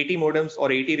 80 modems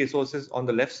or 80 resources on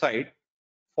the left side,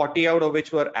 40 out of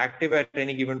which were active at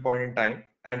any given point in time,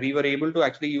 and we were able to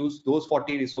actually use those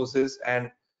 40 resources and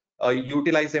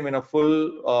utilize them in a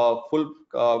full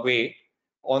way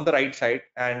on the right side,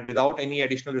 and without any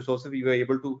additional resources we were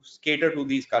able to cater to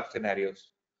these cut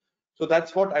scenarios. So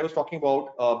that's what I was talking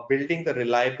about, building the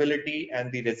reliability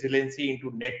and the resiliency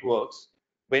into networks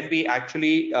when we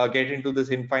actually get into this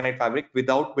infinite fabric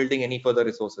without building any further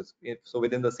resources. So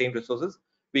within the same resources,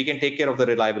 we can take care of the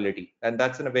reliability. And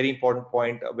that's a very important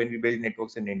point when we build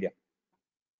networks in India.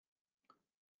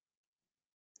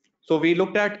 So we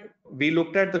looked at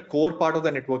the core part of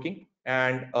the networking,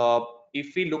 and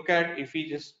if we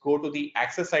just go to the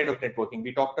access side of networking,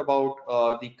 we talked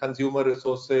about the consumer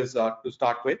resources to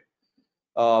start with.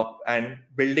 And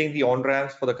building the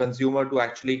on-ramps for the consumer to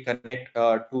actually connect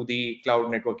to the cloud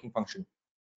networking function.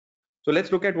 So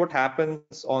let's look at what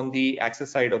happens on the access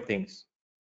side of things.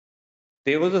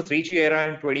 There was a 3G era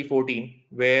in 2014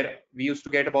 where we used to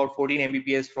get about 14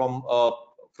 Mbps from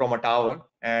a tower,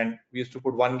 and we used to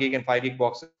put 1 gig and 5 gig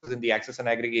boxes in the access and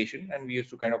aggregation, and we used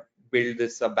to kind of build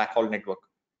this backhaul network.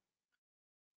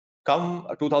 Come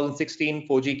 2016,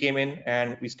 4G came in,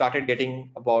 and we started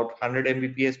getting about 100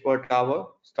 Mbps per tower,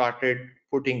 started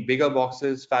putting bigger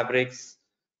boxes, fabrics,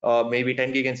 maybe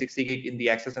 10 gig and 60 gig in the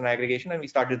access and aggregation, and we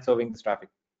started serving this traffic.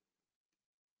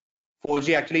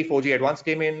 4G Advanced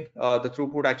came in, the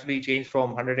throughput actually changed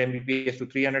from 100 Mbps to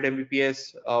 300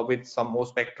 Mbps with some more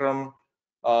spectrum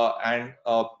and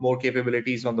more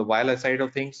capabilities on the wireless side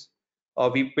of things.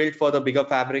 We built further bigger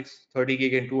fabrics, 30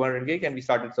 gig and 200 gig, and we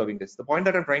started serving this. The point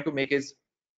that I'm trying to make is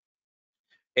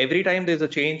every time there's a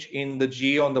change in the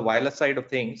G on the wireless side of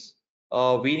things,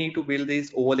 we need to build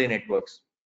these overlay networks.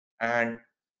 And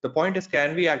the point is,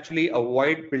 can we actually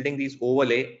avoid building these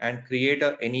overlay and create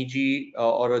a NEG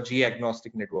or a G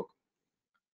agnostic network?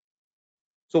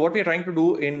 So what we're trying to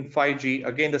do in 5G,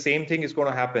 again, the same thing is going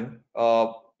to happen.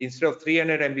 Instead of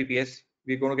 300 Mbps,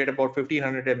 we're going to get about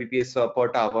 1500 Mbps per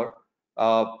tower.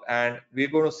 And we're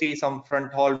going to see some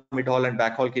front haul, mid haul, and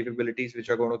back haul capabilities which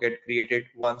are going to get created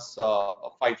once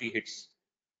 5G hits.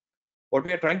 What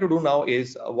we are trying to do now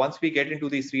is once we get into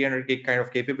these 300 gig kind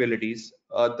of capabilities,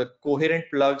 the coherent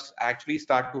plugs actually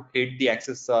start to hit the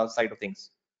access side of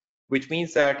things, which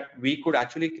means that we could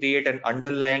actually create an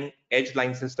underlying edge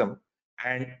line system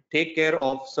and take care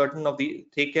of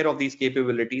these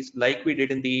capabilities like we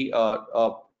did in the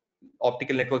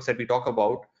optical networks that we talk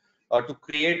about to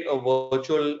create a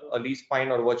virtual leaf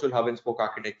spine or virtual hub and spoke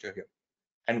architecture here.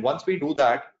 And once we do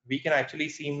that, we can actually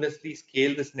seamlessly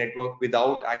scale this network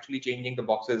without actually changing the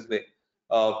boxes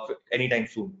anytime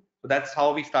soon. So that's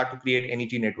how we start to create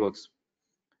NEG networks.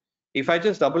 If I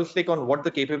just double click on what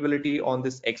the capability on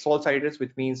this XHaul side is,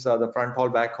 which means the front haul,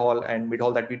 back haul, and mid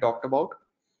haul that we talked about,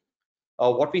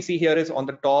 What we see here is on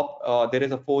the top, there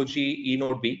is a 4G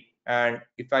eNode B. And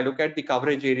if I look at the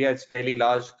coverage area, it's fairly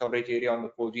large coverage area on the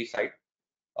 4G side.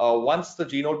 Once the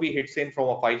G node B hits in from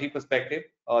a 5G perspective,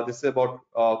 this is about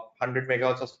 100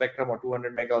 megahertz of spectrum or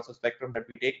 200 megahertz of spectrum that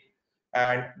we take,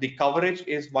 and the coverage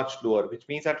is much lower, which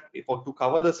means that to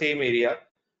cover the same area,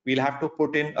 we'll have to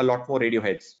put in a lot more radio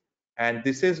heads. And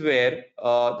this is where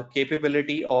the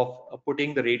capability of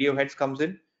putting the radio heads comes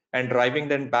in and driving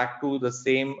them back to the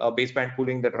same baseband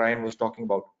pooling that Ryan was talking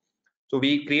about. So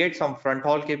we create some front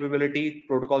haul capability.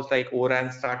 Protocols like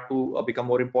ORAN start to become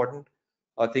more important.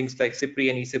 Things like CIPRI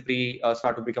and eCIPRI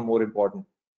start to become more important.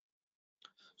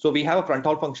 So we have a front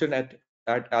haul function at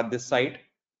this site.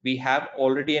 We have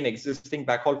already an existing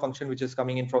backhaul function which is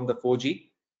coming in from the 4G.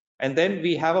 And then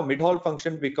we have a mid-haul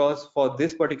function because for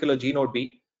this particular G node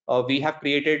B, we have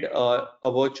created a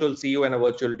virtual CU and a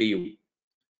virtual DU.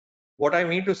 What I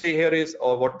mean to say here is,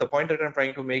 or what the point that I'm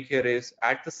trying to make here is,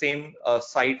 at the same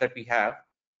site that we are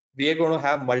going to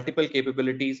have multiple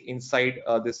capabilities inside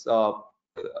this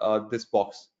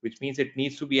box, which means it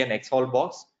needs to be an XHAL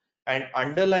box. And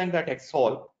underlying that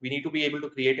XHAL, we need to be able to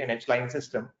create an H-line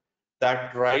system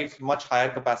that drives much higher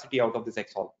capacity out of this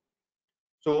XHAL.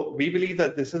 So we believe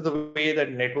that this is the way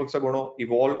that networks are going to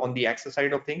evolve on the access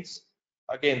side of things.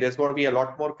 Again, there's going to be a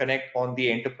lot more connect on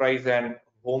the enterprise and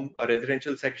home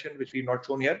residential section, which we've not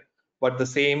shown here, but the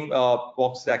same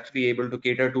box is actually able to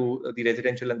cater to the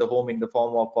residential and the home in the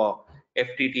form of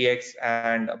FTTX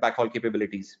and backhaul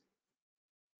capabilities.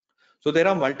 So there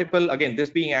are multiple, again, this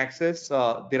being access,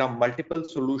 there are multiple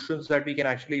solutions that we can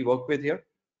actually work with here.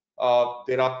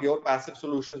 There are pure passive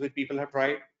solutions which people have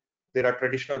tried. There are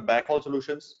traditional backhaul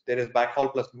solutions. There is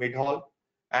backhaul plus midhaul,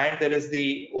 and there is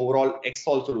the overall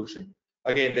XHaul solution.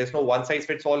 Again, there's no one size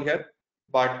fits all here,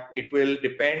 but it will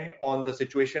depend on the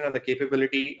situation and the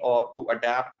capability to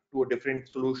adapt to a different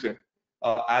solution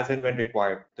as and when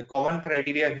required. The common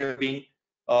criteria here being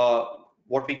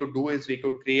what we could do is we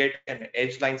could create an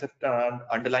edge line system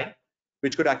underlying,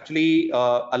 which could actually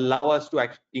allow us to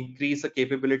increase the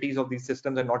capabilities of these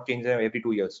systems and not change them every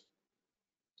 2 years.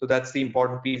 So that's the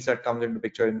important piece that comes into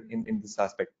picture in this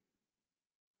aspect.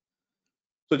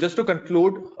 So just to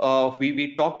conclude,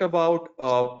 we talked about,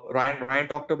 Ryan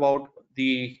talked about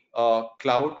the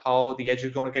cloud, how the edge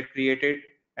is going to get created,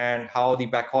 and how the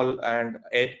backhaul and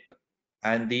edge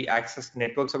and the access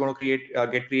networks are going to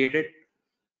get created.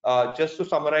 Just to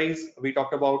summarize, we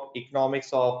talked about economics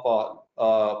of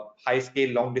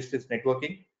high-scale long-distance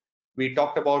networking. We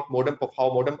talked about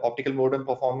optical modem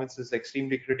performance is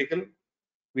extremely critical.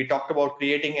 We talked about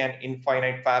creating an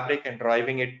infinite fabric and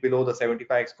driving it below the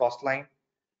 75x cost line.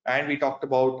 And we talked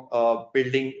about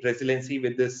building resiliency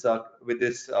with this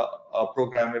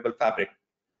programmable fabric.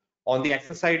 On the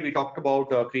access side, we talked about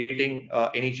creating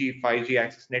NEG 5G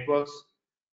access networks,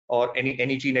 or any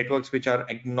NEG networks which are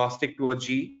agnostic to a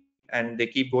G and they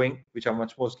keep going, which are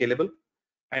much more scalable.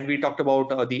 And we talked about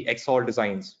the XHaul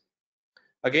designs.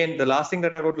 Again, the last thing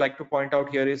that I would like to point out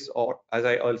here is, or as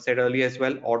I said earlier as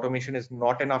well, automation is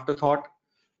not an afterthought.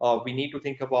 We need to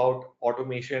think about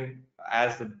automation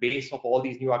as the base of all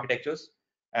these new architectures,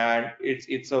 and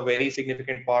it's a very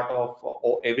significant part of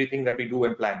everything that we do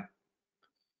and plan.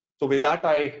 So with that,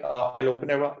 I'll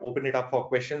open it up for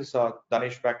questions.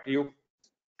 Danish, back to you.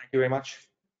 Thank you very much.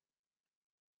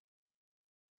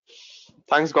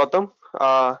 Thanks, Gautam.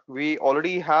 We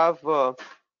already have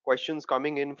questions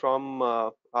coming in from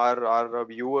our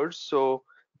viewers. So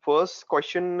first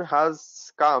question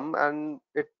has come, and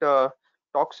it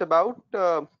talks about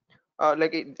the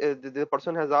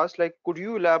person has asked, like, could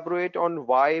you elaborate on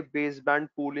why baseband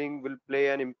pooling will play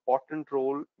an important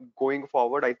role going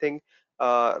forward? I think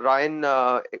Ryan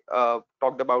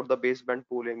talked about the baseband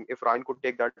pooling. If Ryan could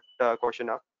take that question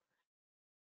up.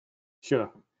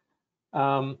 Sure.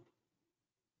 Hope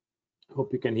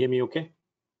you can hear me okay.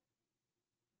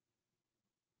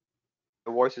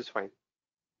 The voice is fine.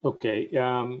 Okay.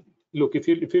 Look, if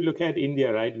you look at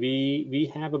India, right,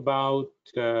 we have about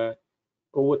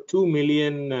over 2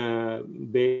 million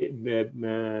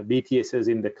BTSs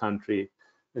in the country.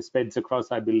 It spreads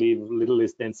across, I believe, little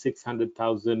less than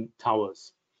 600,000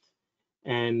 towers.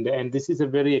 And this is a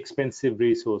very expensive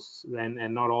resource, and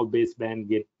not all baseband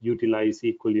get utilized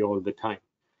equally all the time.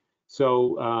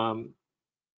 So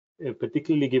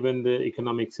particularly given the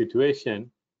economic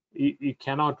situation, you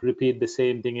cannot repeat the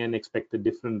same thing and expect a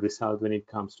different result when it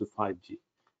comes to 5G.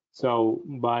 So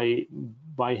by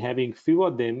having few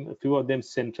of them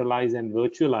centralized and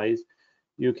virtualized,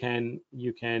 you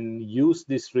can use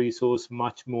this resource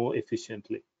much more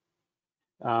efficiently.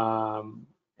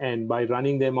 And by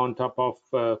running them on top of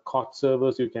COT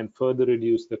servers, you can further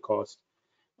reduce the cost.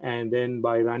 And then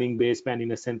by running baseband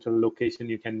in a central location,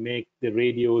 you can make the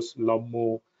radios a lot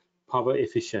more power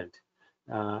efficient.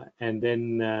 And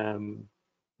then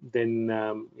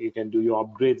you can do your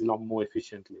upgrades a lot more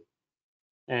efficiently.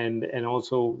 And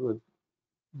also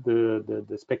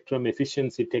the spectrum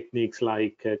efficiency techniques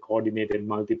like coordinated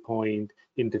multi-point,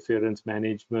 interference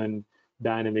management,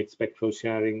 dynamic spectral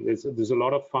sharing. There's a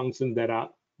lot of functions that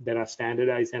are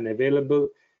standardized and available.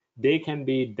 They can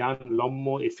be done a lot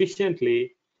more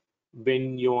efficiently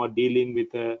when you're dealing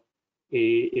with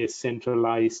a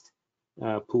centralized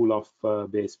pool of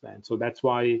baseband. So that's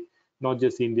why not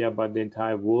just India, but the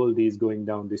entire world is going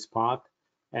down this path.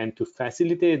 And to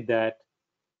facilitate that,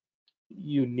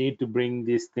 you need to bring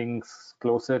these things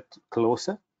closer.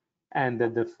 And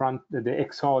that the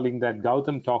exhaling that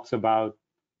Gautam talks about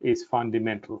is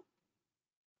fundamental.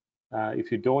 If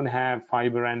you don't have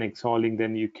fiber and exhaling,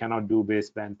 then you cannot do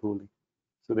baseband pooling.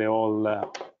 So they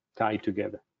all tie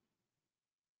together.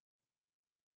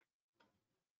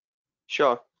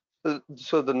 Sure.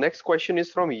 So the next question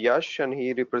is from Yash, and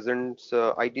he represents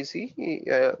ITC.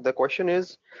 The question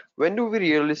is, when do we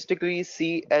realistically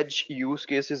see edge use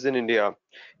cases in India?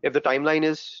 If the timeline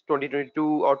is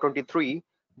 2022 or 23,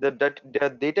 the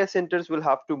data centers will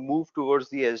have to move towards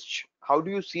the edge. How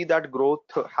do you see that growth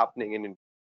happening in India?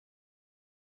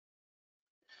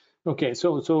 Okay,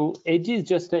 so edge is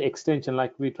just an extension,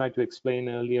 like we tried to explain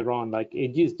earlier on. Like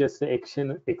edge is just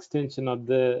an extension of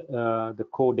the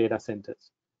core data centers,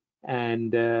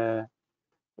 and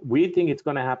we think it's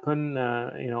going to happen.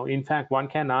 In fact, one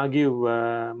can argue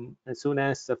as soon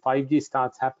as 5G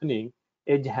starts happening,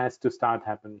 edge has to start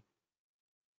happening,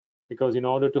 because in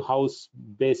order to house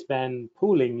baseband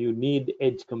pooling, you need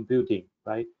edge computing,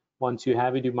 right? Once you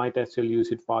have it, you might as well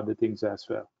use it for other things as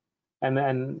well. And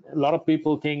a lot of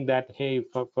people think that, hey,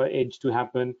 for edge to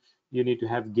happen, you need to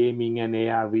have gaming and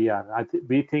AR, VR.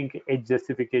 We think edge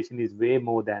justification is way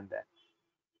more than that.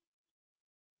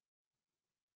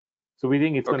 So we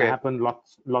think it's going to Okay, happen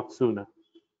lot sooner.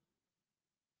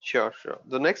 sure.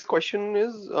 The next question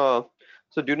is,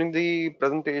 so during the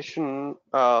presentation,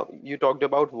 you talked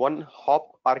about one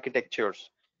hop architectures.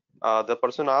 The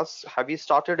person asks, have you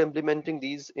started implementing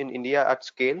these in India at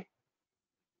scale?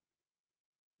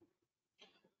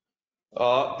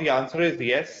 The answer is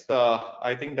yes.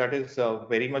 I think that is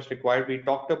very much required. We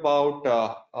talked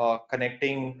about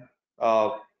connecting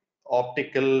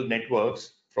optical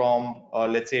networks from,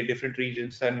 let's say, different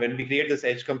regions. And when we create this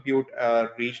edge compute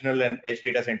regional and edge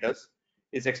data centers,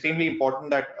 it's extremely important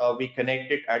that we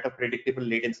connect it at a predictable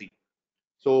latency.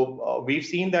 So we've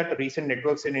seen that recent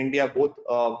networks in India, both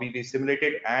we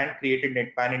simulated and created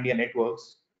pan-India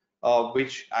networks,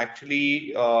 which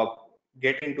actually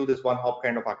get into this one hop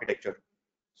kind of architecture.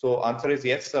 So answer is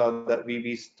yes, that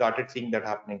we started seeing that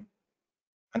happening,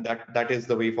 and that is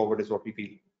the way forward is what we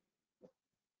feel.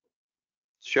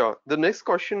 Sure. The next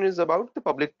question is about the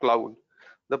public cloud.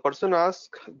 The person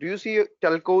asks, do you see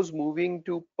telcos moving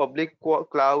to public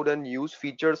cloud and use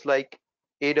features like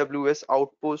AWS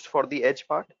Outpost for the edge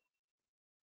part?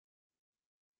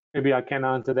 Maybe I can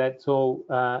answer that.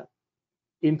 So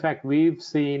in fact, we've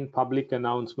seen public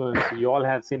announcements. You all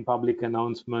have seen public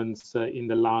announcements in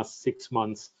the last 6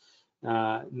 months.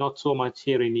 Not so much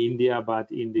here in India,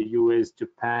 but in the US,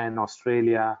 Japan,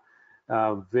 Australia,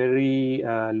 very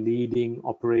leading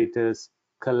operators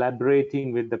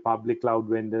collaborating with the public cloud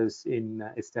vendors in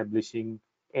establishing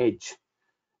edge.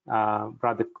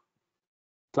 Rather,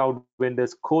 cloud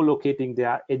vendors co-locating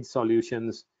their edge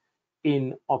solutions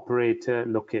in operator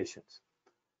locations.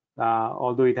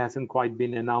 Although it hasn't quite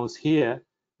been announced here,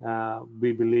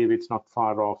 we believe it's not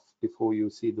far off before you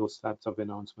see those types of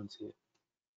announcements here.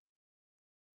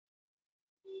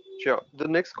 Sure. The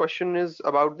next question is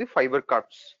about the fiber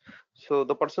cuts. So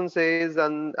the person says,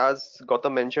 and as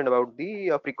Gautam mentioned about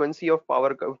the frequency of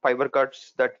fiber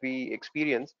cuts that we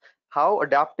experience, how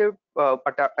adaptive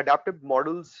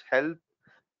models help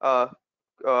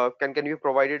can be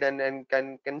provided, and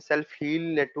can self heal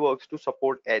networks to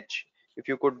support edge? If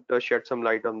you could shed some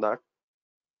light on that.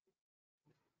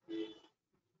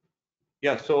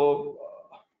 Yeah. So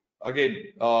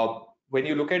again, when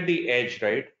you look at the edge,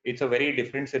 right, it's a very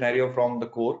different scenario from the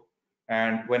core.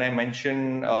 And when I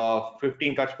mention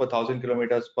 15 cuts per 1,000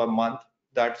 kilometers per month,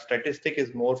 that statistic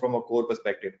is more from a core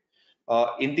perspective.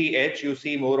 In the edge, you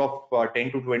see more of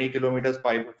 10 to 20 kilometers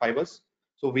fibers.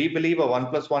 So we believe a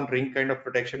 1+1 ring kind of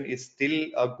protection is still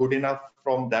good enough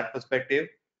from that perspective.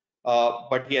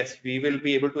 But yes, we will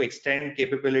be able to extend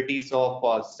capabilities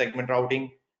of segment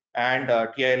routing and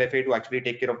TILFA to actually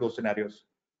take care of those scenarios.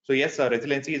 So yes,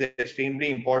 resiliency is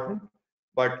extremely important.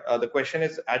 But the question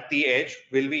is, at the edge,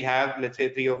 will we have, let's say,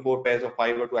 3 or 4 pairs of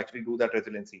fiber to actually do that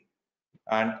resiliency?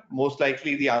 And most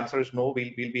likely the answer is no.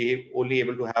 We'll be only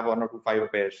able to have 1 or 2 fiber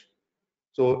pairs.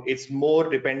 So it's more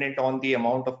dependent on the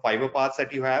amount of fiber paths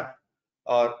that you have,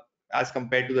 as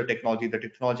compared to the technology. The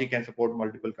technology can support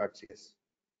multiple cuts, yes,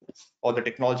 or the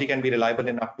technology can be reliable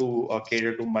enough to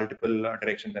cater to multiple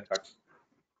directions and cuts.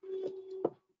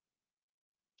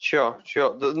 Sure,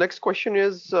 sure. The next question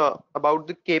is about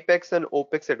the capex and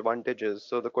opex advantages.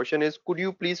 So the question is, could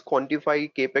you please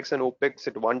quantify capex and opex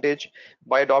advantage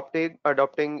by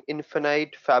adopting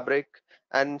infinite fabric,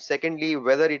 and secondly,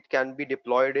 whether it can be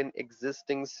deployed in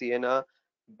existing Sienna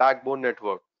backbone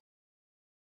network?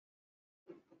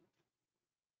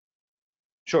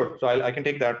 Sure. So I can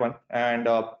take that one. And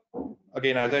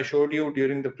again, as I showed you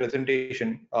during the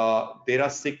presentation, there are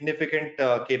significant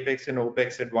capex and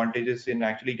opex advantages in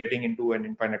actually getting into an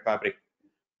infinite fabric.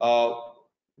 Uh,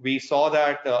 we saw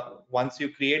that once you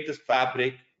create this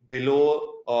fabric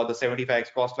below the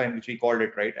 75x cost line, which we called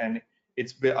it, right, and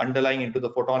it's underlying into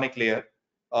the photonic layer,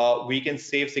 we can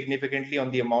save significantly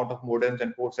on the amount of modems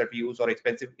and ports that we use, or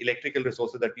expensive electrical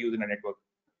resources that we use in a network.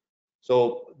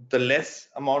 So the less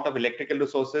amount of electrical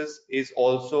resources is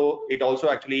also, it also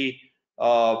actually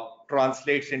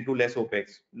translates into less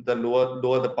OPEX. The lower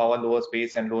the power, lower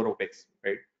space, and lower OPEX,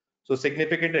 right? So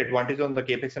significant advantage on the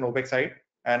CAPEX and OPEX side,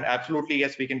 and absolutely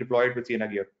yes, we can deploy it with Sienna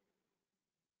gear.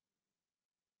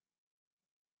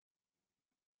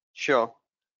 Sure.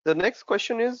 The next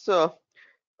question is, uh,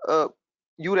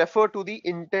 you refer to the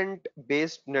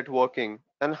intent-based networking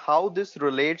and how this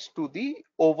relates to the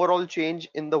overall change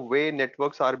in the way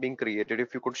networks are being created.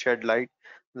 If you could shed light,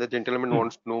 the gentleman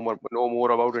wants to know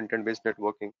more about intent-based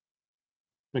networking.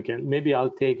 Okay, maybe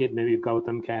I'll take it. Maybe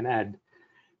Gautam can add.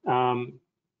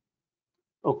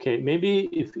 Okay, maybe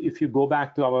if you go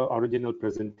back to our original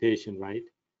presentation, right?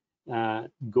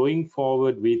 Going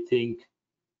forward, we think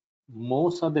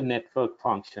most of the network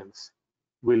functions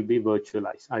will be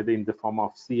virtualized, either in the form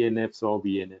of CNFs or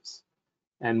VNFs.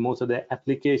 And most of the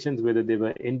applications, whether they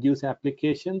were end-use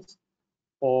applications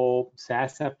or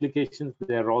SaaS applications,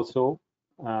 they're also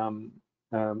in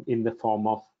the form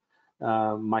of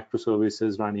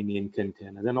microservices running in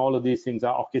containers. And all of these things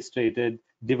are orchestrated,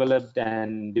 developed,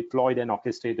 and deployed and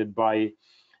orchestrated by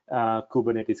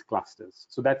Kubernetes clusters.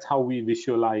 So that's how we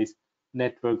visualize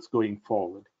networks going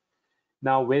forward.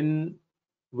 Now, when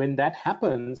that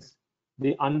happens,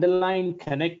 the underlying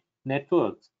connect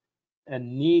networks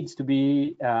needs to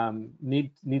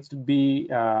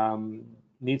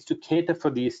cater for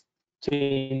these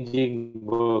changing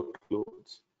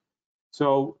workloads.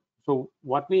 So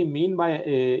what we mean by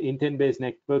intent-based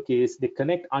network is the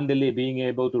connect underlay being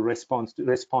able to respond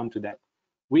to that.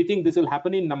 We think this will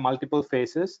happen in the multiple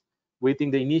phases. We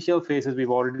think the initial phases,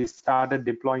 we've already started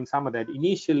deploying some of that.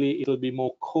 Initially, it'll be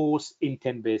more coarse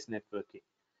intent-based networking.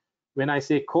 When I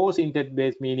say coarse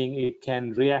intent-based, meaning it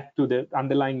can react to the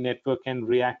underlying network, can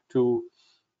react to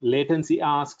latency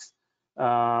asks,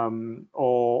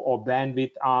 or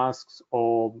bandwidth asks,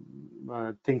 or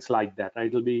things like that, right?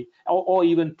 It'll be, or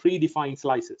even predefined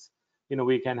slices. You know,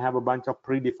 we can have a bunch of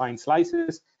predefined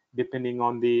slices. Depending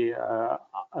on the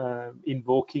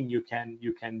invoking, you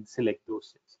can select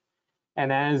those things.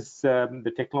 And as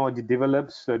the technology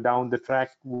develops down the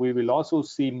track, we will also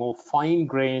see more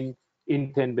fine-grained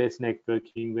intent-based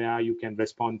networking, where you can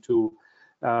respond to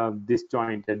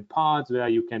disjointed paths, where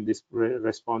you can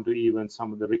respond to even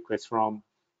some of the requests from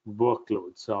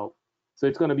workloads. So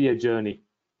it's going to be a journey.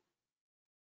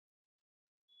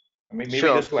 I mean, maybe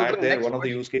Sure. just to So add the there, next one of the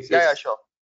question, use cases. yeah, sure.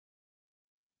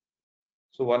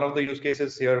 So one of the use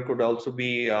cases here could also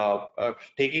be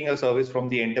taking a service from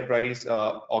the enterprise,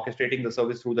 orchestrating the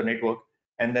service through the network,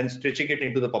 and then stitching it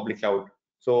into the public cloud.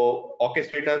 So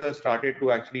orchestrators have started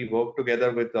to actually work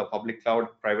together with the public cloud,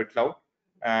 private cloud,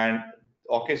 and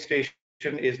orchestration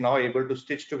is now able to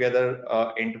stitch together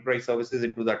enterprise services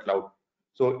into that cloud.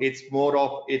 So it's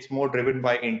more driven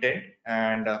by intent,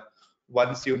 and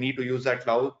once you need to use that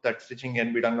cloud, that stitching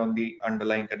can be done on the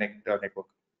underlying connect network.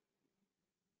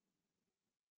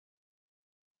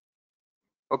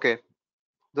 Okay.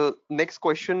 The next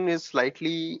question is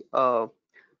slightly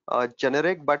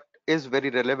generic, but is very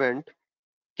relevant.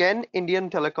 Can Indian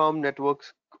telecom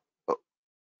networks uh,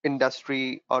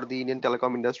 industry, or the Indian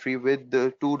telecom industry with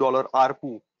the $2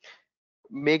 ARPU,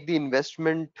 make the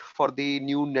investment for the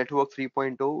new network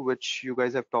 3.0, which you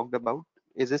guys have talked about?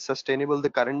 Is it sustainable, the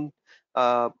current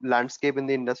landscape in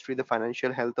the industry, the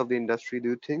financial health of the industry? Do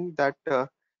you think that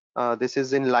this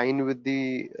is in line with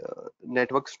the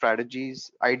network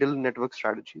strategies, ideal network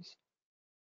strategies?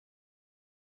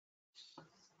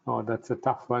 Oh, that's a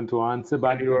tough one to answer,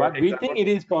 but And you want to take we that think one? it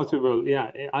is possible.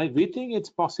 Yeah, we think it's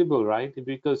possible, right?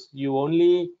 Because you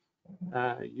only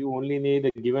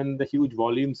need, given the huge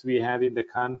volumes we have in the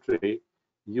country,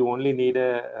 you only need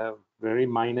a very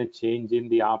minor change in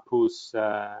the ARPUs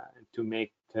to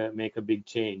make a big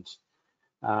change.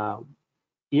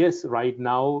 Yes, right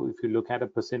now, if you look at a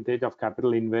percentage of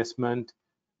capital investment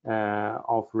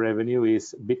of revenue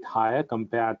is a bit higher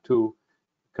compared to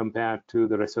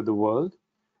the rest of the world.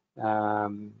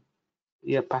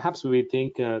 Yeah, perhaps we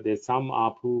think there's some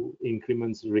ARPU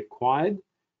increments required,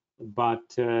 but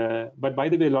by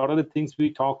the way, a lot of the things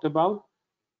we talked about,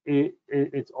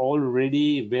 it's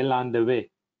already well underway,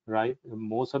 right?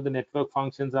 Most of the network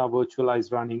functions are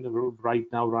virtualized, running right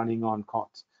now, running on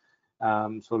COTS.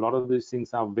 So a lot of these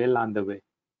things are well underway.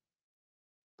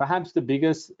 Perhaps the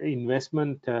biggest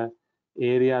investment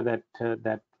area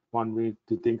that one way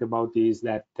to think about is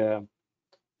that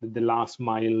the last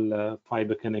mile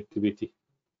fiber connectivity.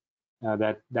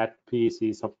 That piece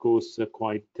is, of course,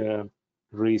 quite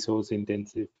resource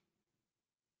intensive.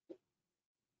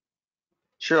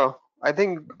 Sure. I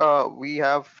think we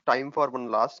have time for one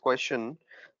last question.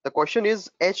 The question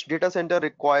is, edge data center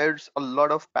requires a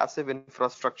lot of passive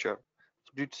infrastructure.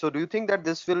 So do you think that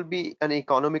this will be an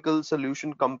economical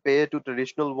solution compared to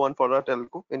traditional one for a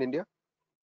telco in India?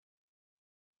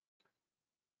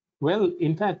 Well,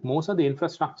 in fact, most of the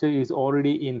infrastructure is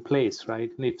already in place,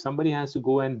 right? And if somebody has to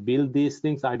go and build these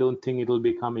things, I don't think it will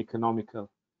become economical,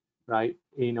 right?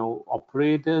 You know,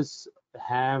 operators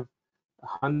have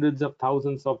hundreds of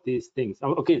thousands of these things.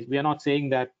 Okay, we are not saying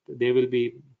that there will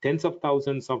be tens of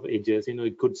thousands of edges. You know,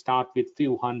 it could start with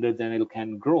few hundreds and it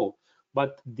can grow.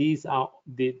 But these are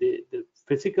the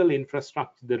physical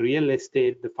infrastructure, the real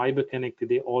estate, the fiber connectivity,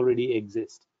 they already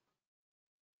exist.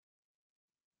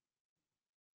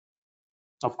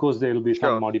 Of course, there will be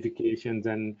some Sure. modifications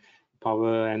and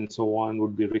power and so on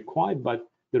would be required, but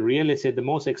the real estate, the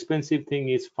most expensive thing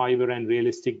is fiber and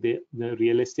realistic. The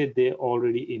real estate, they're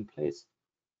already in place.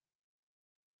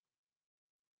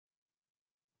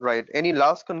 Right. Any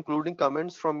last concluding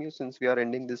comments from you since we are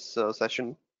ending this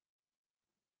session?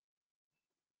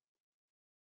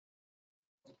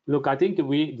 Look, I think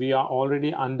we are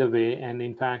already underway, and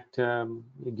in fact,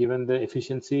 given the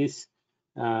efficiencies,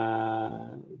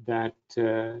 that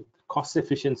cost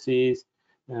efficiencies,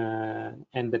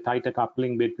 and the tighter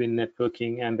coupling between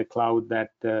networking and the cloud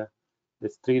that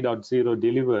this 3.0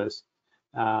 delivers,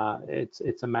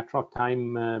 it's a matter of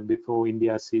time before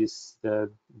India sees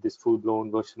this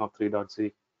full-blown version of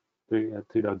 3.0. Yeah,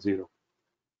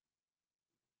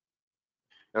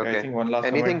 I Okay. think one last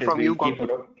Anything comment is from you,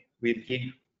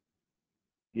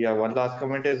 one last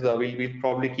comment is we'll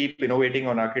probably keep innovating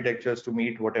on architectures to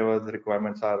meet whatever the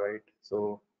requirements are, right?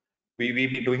 So we've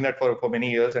been doing that for many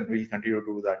years and we'll continue to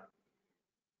do that.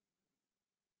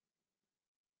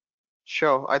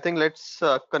 Sure. I think let's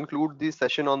conclude the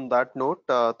session on that note.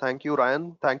 Thank you,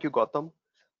 Ryan. Thank you, Gautam,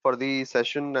 for the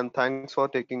session, and thanks for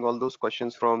taking all those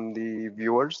questions from the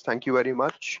viewers. Thank you very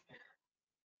much.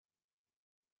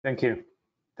 Thank you.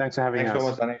 Thanks for having Thanks so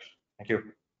us. much, Danesh. Thank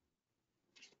you.